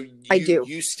 yeah. So I you do.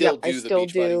 you Yep, still I do the still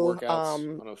Beachbody do.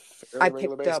 workouts on a I fairly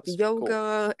regular picked up basis? Cool.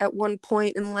 yoga at one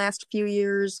point in the last few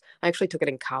years. I actually took it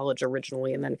in college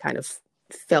originally, and then kind of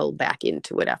fell back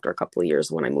into it after a couple of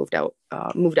years when I moved out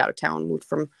of town, moved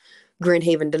from Grand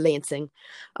Haven to Lansing,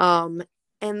 um,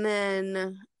 and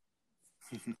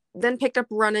then picked up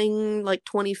running like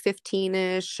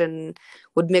 2015-ish, and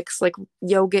would mix like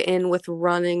yoga in with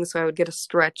running, so I would get a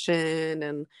stretch in,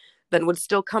 and then would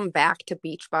still come back to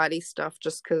Beachbody stuff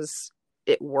just because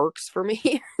it works for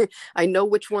me. I know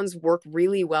which ones work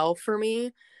really well for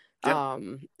me. Yeah.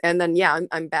 And then yeah,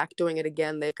 I'm back doing it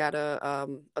again. They've got a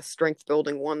strength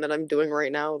building one that I'm doing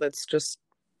right now that's just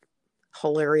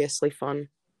hilariously fun.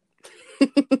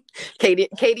 Katie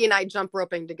and I jump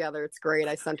roping together. It's great.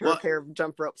 I sent her a Well, pair of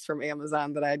jump ropes from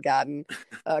Amazon that I had gotten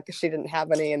because she didn't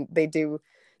have any, and they do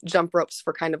jump ropes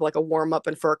for kind of like a warm up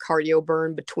and for a cardio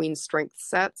burn between strength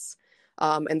sets.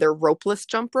 And they're ropeless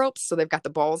jump ropes, so they've got the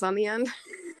balls on the end,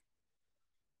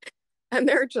 and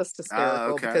they're just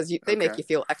hysterical okay, because they make okay. you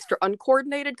feel extra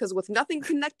uncoordinated because with nothing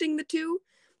connecting the two,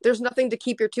 there's nothing to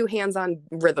keep your two hands on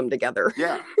rhythm together.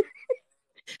 Yeah.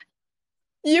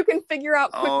 You can figure out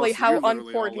Oh, quickly so how you're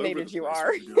literally all over the uncoordinated you place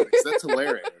are. when you're doing it because that's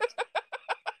hilarious.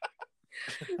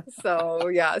 So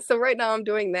yeah, so right now I'm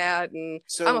doing that, and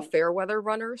I'm a So fair weather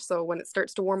runner, so when it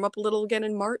starts to warm up a little again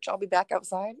in March, I'll be back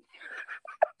outside.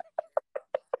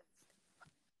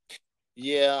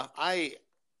 yeah,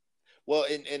 well,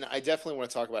 and I definitely want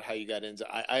to talk about how you got into.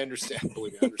 I understand,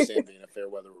 believe me, I understand being a fair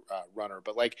weather runner,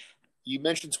 but like you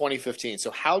mentioned 2015.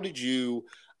 So how did you,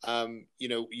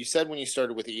 you said when you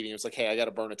started with eating, it was like, hey, I got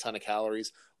to burn a ton of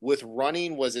calories. With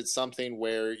running, was it something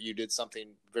where you did something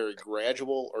very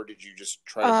gradual, or did you just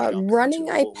try to jump into Running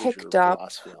it? I What was your picked up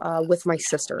philosophy on that with my for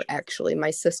sister, challenge? actually.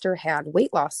 My sister had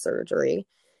weight loss surgery,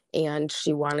 and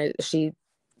she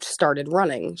started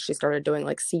running. She started doing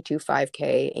like C2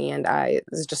 5K, and I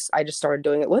just started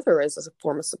doing it with her as a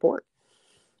form of support.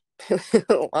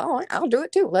 Well, I'll do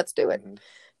it too. Let's do it. Mm-hmm.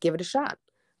 Give it a shot.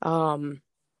 Um,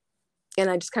 and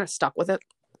I just kind of stuck with it.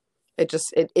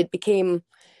 It became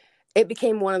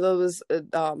one of those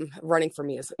running for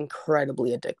me is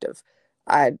incredibly addictive.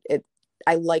 I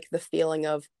like the feeling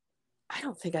of I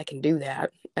don't think I can do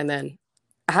that, and then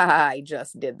I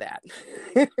just did that.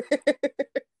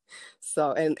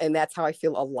 So and that's how I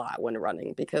feel a lot when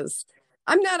running because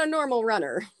I'm not a normal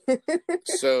runner.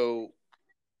 So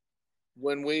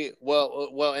when we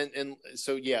and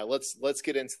so yeah, let's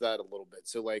get into that a little bit.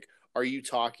 So like, are you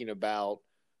talking about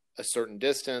a certain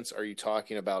distance? Are you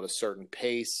talking about a certain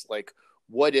pace? Like,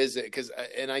 what is it? Because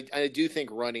and I do think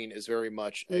running is very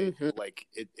much a Hmm. like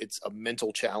it's a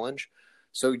mental challenge.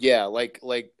 So yeah, like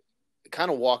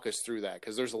kind of walk us through that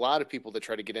because there's a lot of people that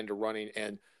try to get into running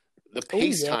and the Oh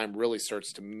pace yeah. time really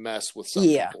starts to mess with some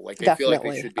Yeah, people. Like they feel like they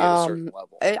definitely. should be at a certain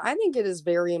level. I think it is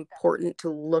very important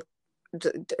to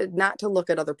not to look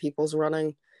at other people's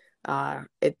running.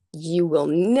 You will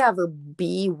never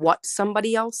be what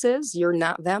somebody else is. You're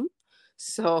not them,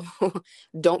 so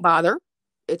don't bother.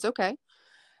 It's okay.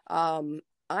 Um,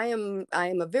 I am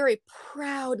a very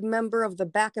proud member of the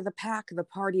back of the pack. The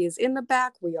party is in the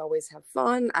back. We always have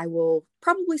fun. I will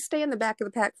probably stay in the back of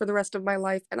the pack for the rest of my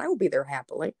life, and I will be there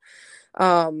happily.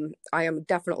 I am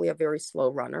definitely a very slow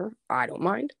runner. I don't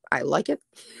mind. I like it.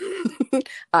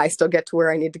 I still get to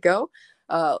where I need to go.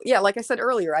 Yeah, like I said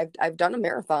earlier, I've done a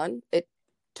marathon. It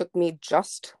took me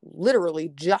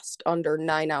literally just under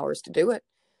 9 hours to do it.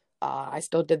 I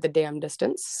still did the damn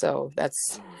distance, so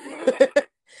that's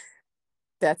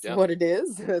Yeah, what it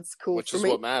is. It's cool which for is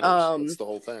me. what matters. That's the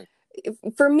whole thing.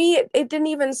 For me, it didn't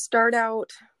even start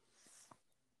out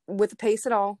with a pace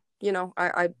at all.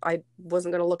 I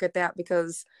wasn't going to look at that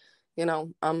because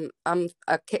I'm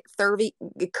a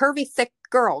curvy thick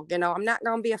girl. I'm not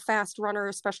going to be a fast runner,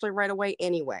 especially right away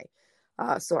anyway.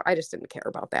 So I just didn't care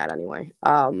about that anyway.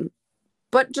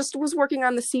 But just was working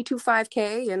on the C2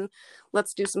 5K, and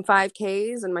let's do some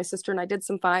 5Ks, and my sister and I did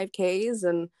some 5Ks,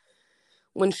 and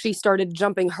when she started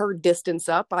jumping her distance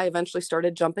up, I eventually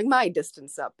started jumping my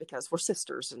distance up because we're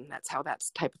sisters, and that's how that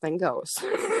type of thing goes.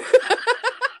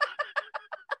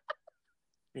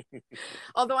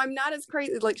 Although I'm not as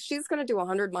crazy, like she's going to do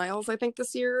 100 miles, I think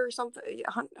this year or something,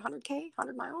 100K,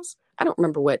 100 miles. I don't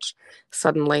remember which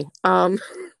suddenly.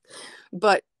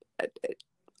 But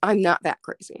I'm not that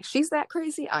crazy. She's that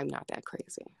crazy. I'm not that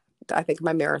crazy. I think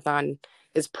my marathon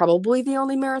is probably the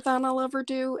only marathon I'll ever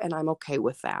do, and I'm okay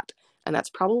with that. And that's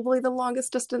probably the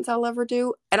longest distance I'll ever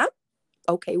do, and I'm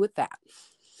okay with that.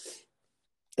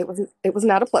 It was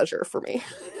not a pleasure for me.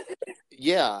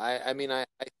 Yeah, I mean,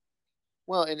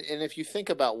 well, and if you think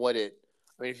about what it,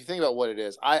 I mean, if you think about what it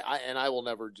is, I I will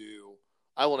never do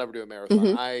a marathon.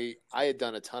 Mm-hmm. I had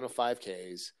done a ton of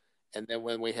 5Ks, and then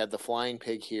when we had the Flying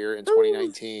Pig here in Ooh.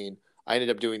 2019, I ended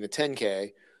up doing the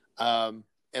 10K, and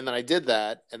then I did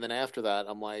that, and then after that,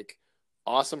 I'm like,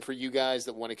 awesome for you guys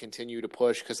that want to continue to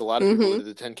push, because a lot of people that Mm-hmm.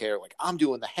 do the 10K are like, I'm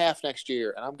doing the half next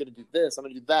year, and I'm going to do this, I'm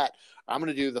going to do that, I'm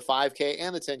going to do the 5K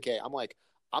and the 10K. I'm like,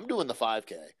 I'm doing the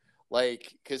 5K.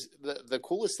 Like, because the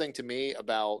coolest thing to me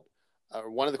about,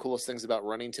 one of the coolest things about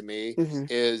running to me Mm-hmm.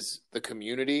 is the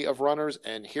community of runners.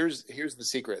 And here's the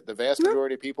secret: the vast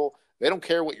majority of people, they don't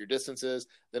care what your distance is,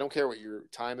 they don't care what your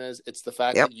time is. It's the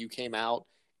fact Yep. that you came out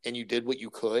and you did what you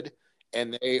could,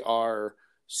 and they are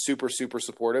super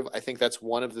supportive. I think that's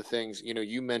one of the things.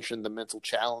 You mentioned the mental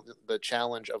challenge, the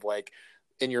challenge of like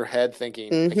in your head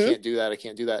thinking, I Mm-hmm. can't do that, I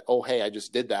can't do that. Oh, hey, I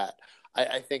just did that.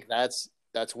 I think that's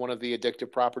one of the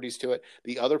addictive properties to it.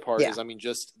 The other part Yeah. is, I mean,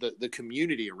 just the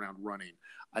community around running,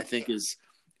 I think is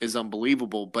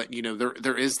unbelievable. But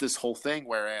there is this whole thing,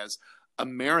 whereas a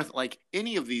marathon, like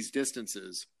any of these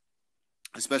distances,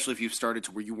 especially if you've started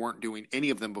to where you weren't doing any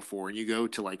of them before, and you go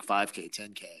to like 5K,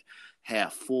 10K,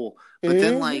 half, full, but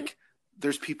then Mm-hmm. like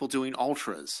there's people doing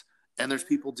ultras, and there's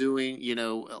people doing,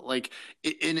 like,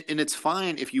 and it's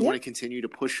fine if you want Yep. to continue to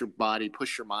push your body,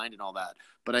 push your mind, and all that.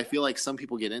 But I feel like some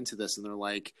people get into this and they're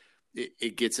like,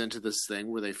 it gets into this thing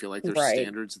where they feel like there's Right.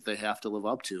 standards that they have to live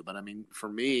up to. But I mean, for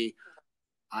me,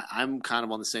 I'm kind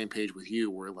of on the same page with you,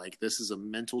 where like this is a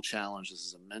mental challenge, this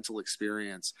is a mental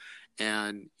experience,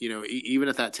 and even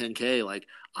at that 10K, like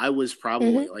I was Mm-hmm.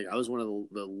 probably like I was one of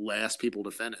the last people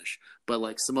to finish, but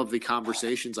like some of the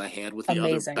conversations I had with the other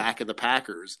Amazing. back of the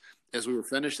Packers as we were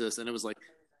finished this, and it was like,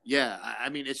 yeah, I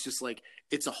mean, it's just like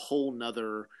it's a whole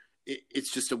nother.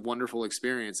 It's just a wonderful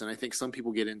experience, and I think some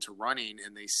people get into running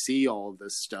and they see all of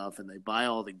this stuff and they buy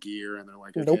all the gear and they're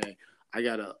like, Nope. okay, I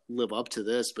gotta live up to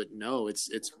this. But no,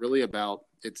 it's really about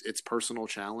it's personal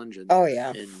challenge, and Oh yeah.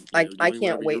 and I doing can't whatever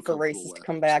you're wait for comfortable races to with.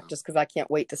 come So back just because I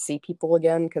can't wait to see people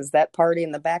again because that party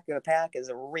in the back of the pack is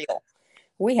real.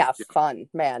 We have yeah, fun,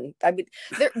 man. I mean,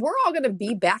 we're all going to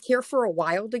be back here for a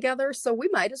while together, so we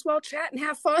might as well chat and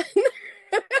have fun.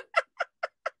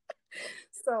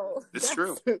 So it's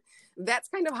true. that's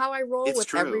kind of how I roll It's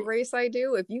with every true. race I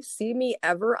do. If you see me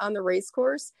ever on the race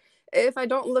course, if I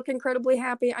don't look incredibly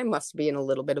happy, I must be in a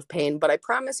little bit of pain. But I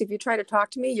promise, if you try to talk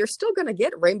to me, you're still going to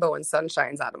get rainbow and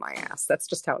sunshines out of my ass. That's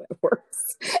just how that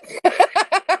works.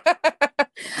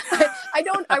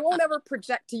 I won't ever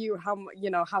project to you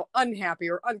how unhappy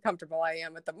or uncomfortable I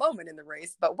am at the moment in the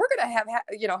race. But we're gonna have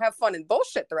fun and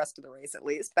bullshit the rest of the race, at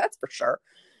least. That's for sure.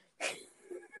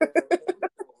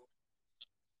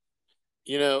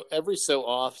 Every so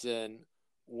often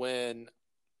when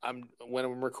I'm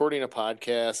recording a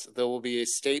podcast, there will be a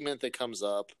statement that comes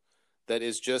up that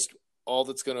is just all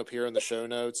that's going to appear in the show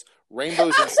notes.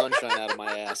 Rainbows and sunshine out of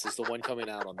my ass is the one coming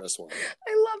out on this one.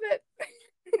 I love it.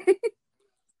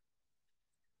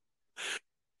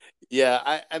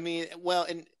 Yeah, I mean, well,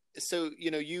 and so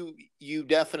you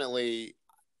definitely,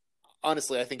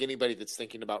 honestly, I think anybody that's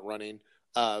thinking about running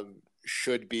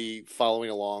should be following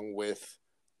along with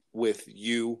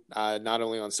you, not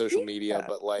only on social media, Yeah,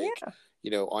 but like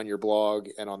yeah, on your blog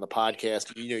and on the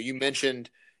podcast. You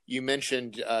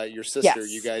mentioned your sister.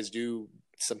 You yes. guys do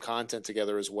some content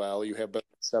together as well. You have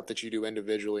stuff that you do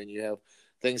individually, and you have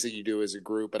things that you do as a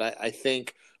group. But I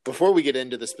think before we get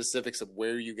into the specifics of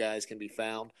where you guys can be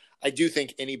found, I do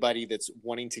think anybody that's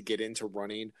wanting to get into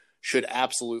running should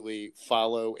absolutely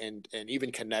follow and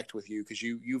even connect with you, because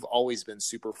you've always been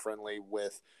super friendly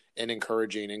with and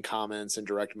encouraging in comments and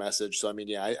direct message. So I mean,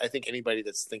 yeah, I think anybody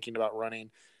that's thinking about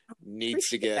running needs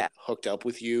to Appreciate get that. hooked up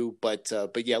with you. But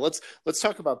yeah, let's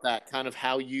talk about that, kind of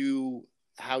how you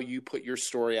put your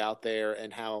story out there,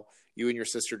 and how you and your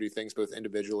sister do things both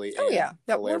individually Oh and yeah,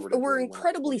 that we're collaboratively when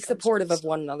incredibly it comes to supportive this of stuff.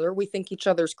 one another. We think each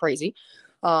other's crazy.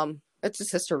 It's a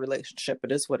sister relationship.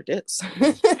 It is what it is.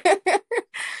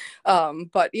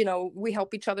 But we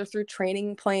help each other through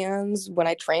training plans. When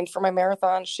I trained for my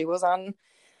marathon, she was on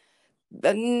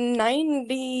the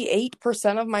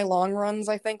 98% of my long runs,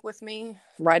 I think, with me,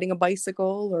 riding a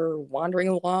bicycle or wandering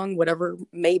along, whatever it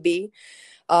may be.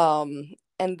 And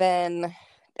then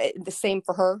the same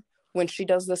for her when she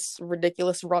does this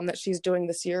ridiculous run that she's doing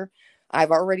this year.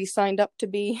 I've already signed up to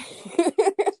be.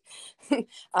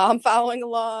 I'm following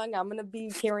along. I'm going to be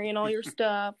carrying all your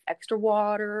stuff, extra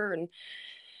water, and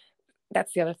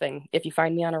that's the other thing. If you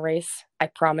find me on a race, I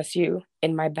promise you,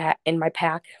 in my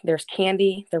pack, there's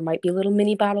candy. There might be little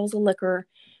mini bottles of liquor.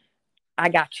 I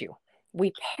got you.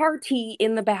 We party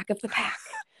in the back of the pack.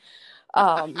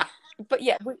 But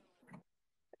yeah,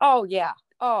 oh yeah,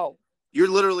 oh, You're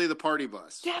literally the party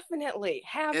bus. definitely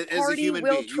have As a party human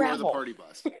will being, you are the travel. party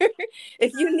bus.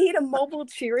 If you need a mobile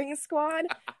cheering squad,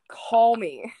 call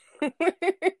me.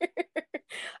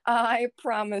 I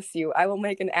promise you, I will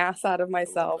make an ass out of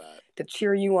myself to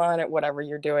cheer you on at whatever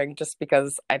you're doing, just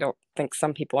because I don't think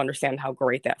some people understand how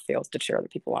great that feels to cheer other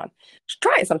people on. Just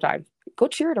try it sometime. Go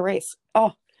cheer at a race.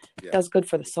 Oh, it does good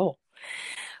for the soul.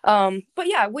 But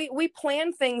yeah, we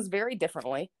plan things very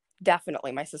differently.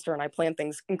 Definitely. My sister and I plan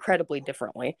things incredibly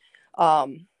differently.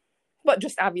 But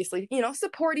just obviously,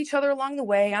 support each other along the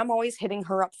way. I'm always hitting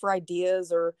her up for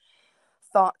ideas or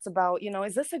thoughts about,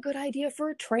 is this a good idea for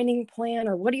a training plan,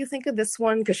 or what do you think of this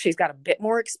one? Because she's got a bit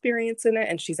more experience in it,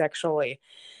 and she's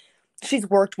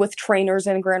worked with trainers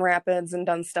in Grand Rapids and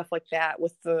done stuff like that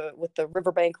with the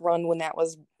Riverbank run when that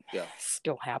was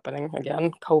still happening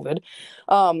again, COVID.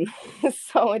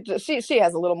 So she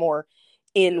has a little more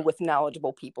with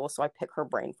knowledgeable people, so I pick her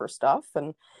brain for stuff,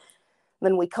 and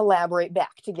then we collaborate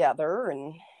back together.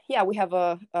 And yeah, we have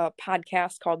a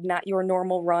podcast called Not Your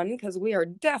Normal Run, because we are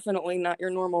definitely not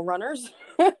your normal runners.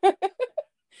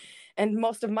 And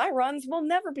most of my runs will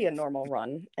never be a normal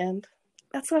run, and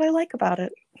that's what I like about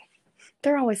it.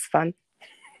 They're always fun.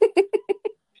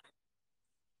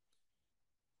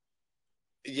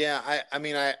 Yeah, I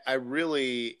mean, I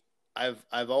really,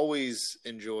 I've always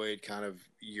enjoyed kind of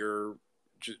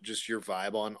just your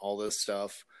vibe on all this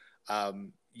stuff.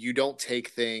 You don't take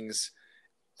things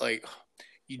like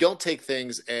you don't take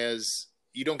things as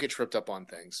you don't get tripped up on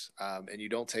things, and you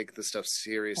don't take the stuff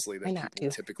seriously that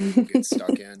people typically will get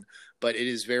stuck in. But it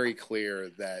is very clear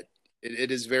that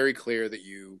it is very clear that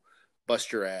you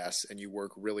bust your ass and you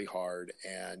work really hard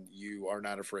and you are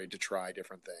not afraid to try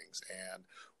different things. And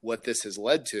what this has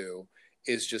led to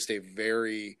is just a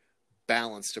very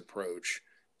balanced approach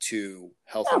to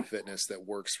health and fitness that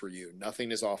works for you.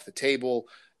 Nothing is off the table,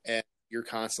 and you're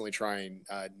constantly trying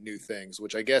new things,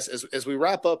 which I guess as we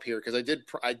wrap up here, because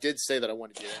I did say that I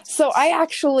wanted to get into so this. I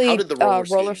actually How did the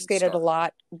roller skated a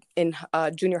lot in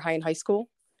junior high and high school.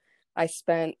 I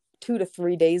spent 2 to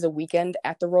 3 days a weekend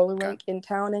at the roller rink in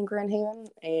town in Grand Haven,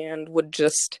 and would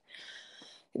just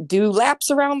do laps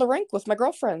around the rink with my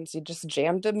girlfriends. You just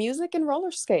jammed to music and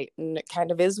roller skate, and it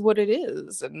kind of is what it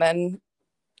is. And then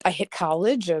I hit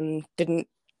college and didn't,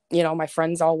 my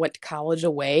friends all went to college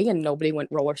away, and nobody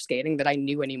went roller skating that I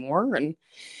knew anymore. And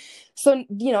so,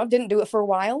 didn't do it for a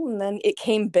while. And then it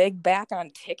came big back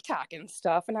on TikTok and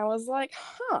stuff. And I was like,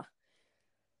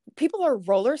 people are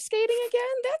roller skating again?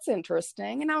 That's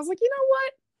interesting. And I was like, you know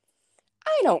what?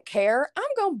 I don't care. I'm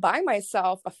going to buy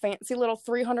myself a fancy little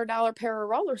 $300 pair of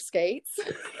roller skates.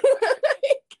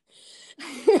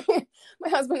 My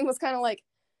husband was kind of like,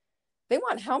 they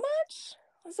want how much?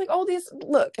 I was like,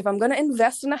 look, if I'm going to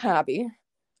invest in a hobby,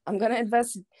 I'm going to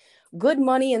invest good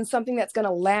money in something that's going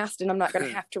to last and I'm not going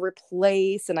to have to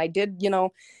replace. And I did,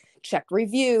 check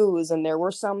reviews, and there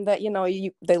were some that,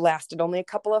 they lasted only a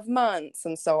couple of months.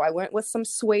 And so I went with some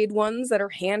suede ones that are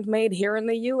handmade here in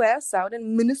the US out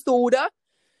in Minnesota.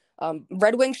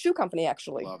 Red Wing Shoe Company,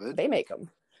 actually. Love it. They make them.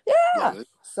 Yeah. Love it.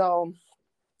 So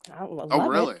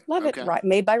really? Love it.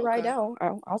 Made by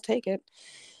Rydell. I'll take it.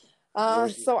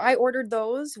 So I ordered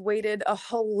those, waited a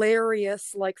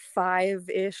hilarious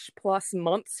 5-ish plus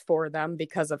months for them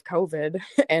because of COVID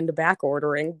and back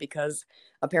ordering, because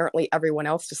apparently everyone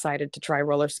else decided to try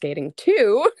roller skating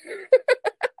too.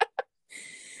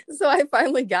 So I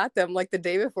finally got them the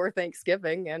day before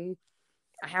Thanksgiving, and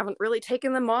I haven't really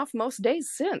taken them off most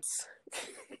days since.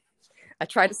 I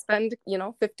try to spend,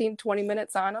 15, 20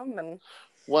 minutes on them and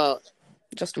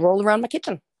just roll around my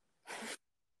kitchen.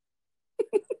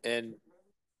 And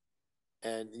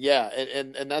yeah,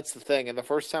 and that's the thing. And the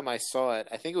first time I saw it,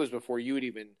 I think it was before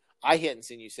I hadn't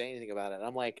seen you say anything about it.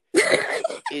 I'm like,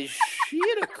 is she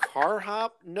at a car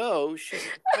hop? No, she's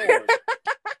at home.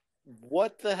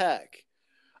 What the heck?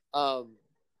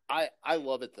 I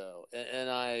love it though, and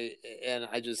I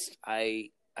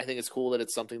think it's cool that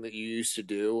it's something that you used to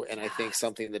do, and I think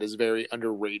something that is very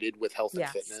underrated with health and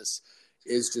fitness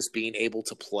is just being able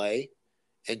to play,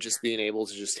 and just being able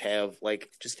to just have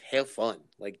fun,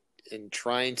 and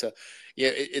trying to,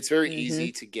 it's very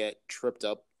easy to get tripped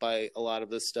up by a lot of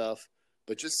this stuff,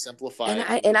 but just simplify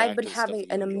it. And I've been having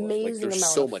an amazing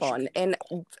amount of fun. And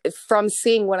from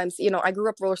seeing what I grew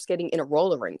up roller skating in a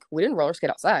roller rink. We didn't roller skate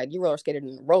outside. You roller skated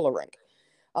in a roller rink.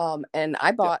 And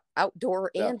I bought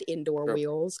outdoor and indoor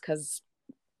wheels because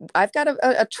I've got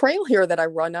a trail here that I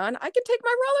run on. I can take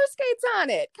my roller skates on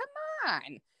it. Come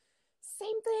on.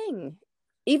 Same thing.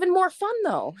 Even more fun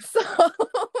though.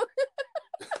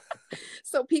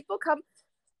 So people come.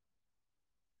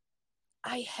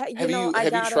 Have you I have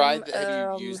you got them. tried?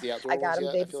 Have you used the I outdoor got ones them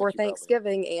yet? day I feel like before you probably have.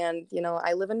 Thanksgiving, and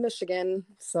I live in Michigan,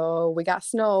 so we got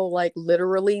snow like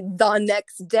literally the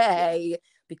next Yeah, day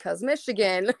because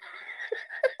Michigan. of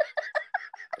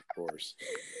course.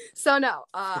 So no,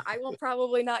 I will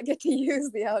probably not get to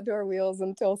use the outdoor wheels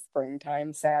until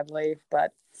springtime, sadly,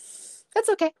 but that's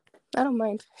okay. I don't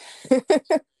mind.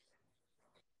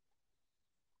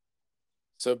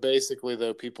 So basically,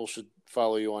 though, people should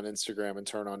follow you on Instagram and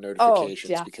turn on Oh,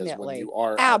 notifications because when definitely. you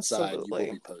are outside, you will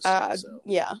Absolutely. be posting. So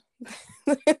Yeah.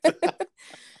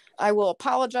 I will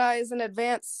apologize in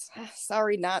advance.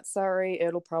 Sorry, not sorry.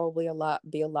 It'll probably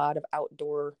be a lot of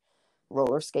outdoor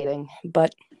roller skating,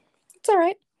 but it's all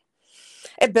right.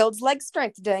 It builds leg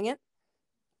strength, dang it.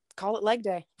 Call it leg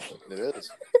day. it is.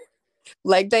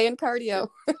 Leg day and Yeah, cardio.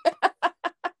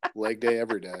 leg day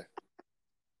every day.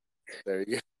 There you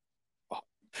go.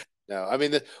 No, I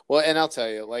mean, well, and I'll tell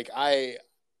you, like I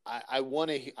want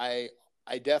to, I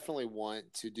definitely want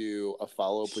to do a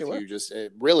follow up with Sure. you. Just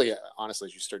really, honestly,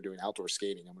 as you start doing outdoor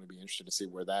skating, I'm going to be interested to see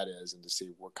where that is and to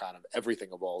see where kind of everything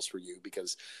evolves for you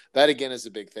because that again is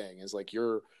a big thing. Is like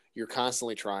you're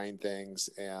constantly trying things,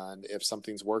 and if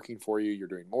something's working for you, you're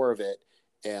doing more of it.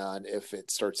 And if it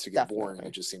starts to get boring, Definitely.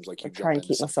 it just seems like I you try jump and into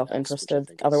keep something myself next, which I interested.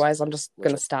 think is Otherwise, I'm just going which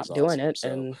to I think stop is doing awesome. it. So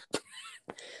And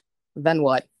then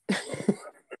what?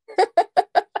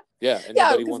 yeah, and Yeah,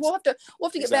 nobody because wants we'll have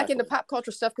to get back into exactly. pop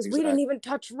culture stuff because we didn't Exactly. even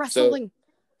touch So wrestling.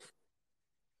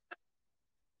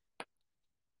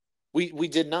 we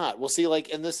did not. We'll see.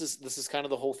 Like, and this is kind of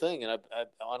the whole thing. And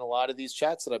on a lot of these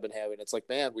chats that I've been having, it's like,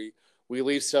 man, we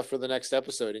leave stuff for the next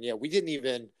episode. And yeah, we didn't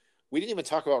even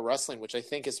talk about wrestling, which I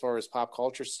think, as far as pop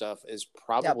culture stuff, is Yep.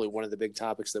 probably one of the big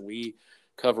topics that we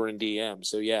cover in DM.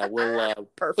 So yeah, we'll look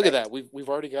at Perfect. that. We've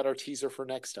already got our teaser for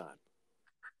next time.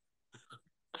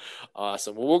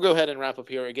 Awesome. Well, we'll go ahead and wrap up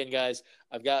here. Again, guys,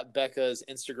 I've got Becca's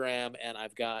Instagram and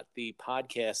I've got the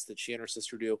podcast that she and her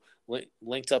sister do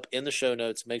linked up in the show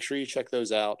notes. Make sure you check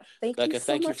those out. Thank you Becca, so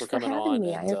thank you much for for coming having on,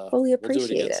 me. and I fully we'll do it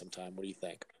appreciate again it. sometime. What do you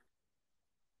think?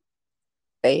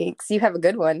 Thanks. You have a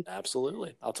good one.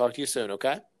 Absolutely. I'll talk to you soon,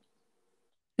 okay?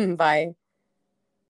 Bye.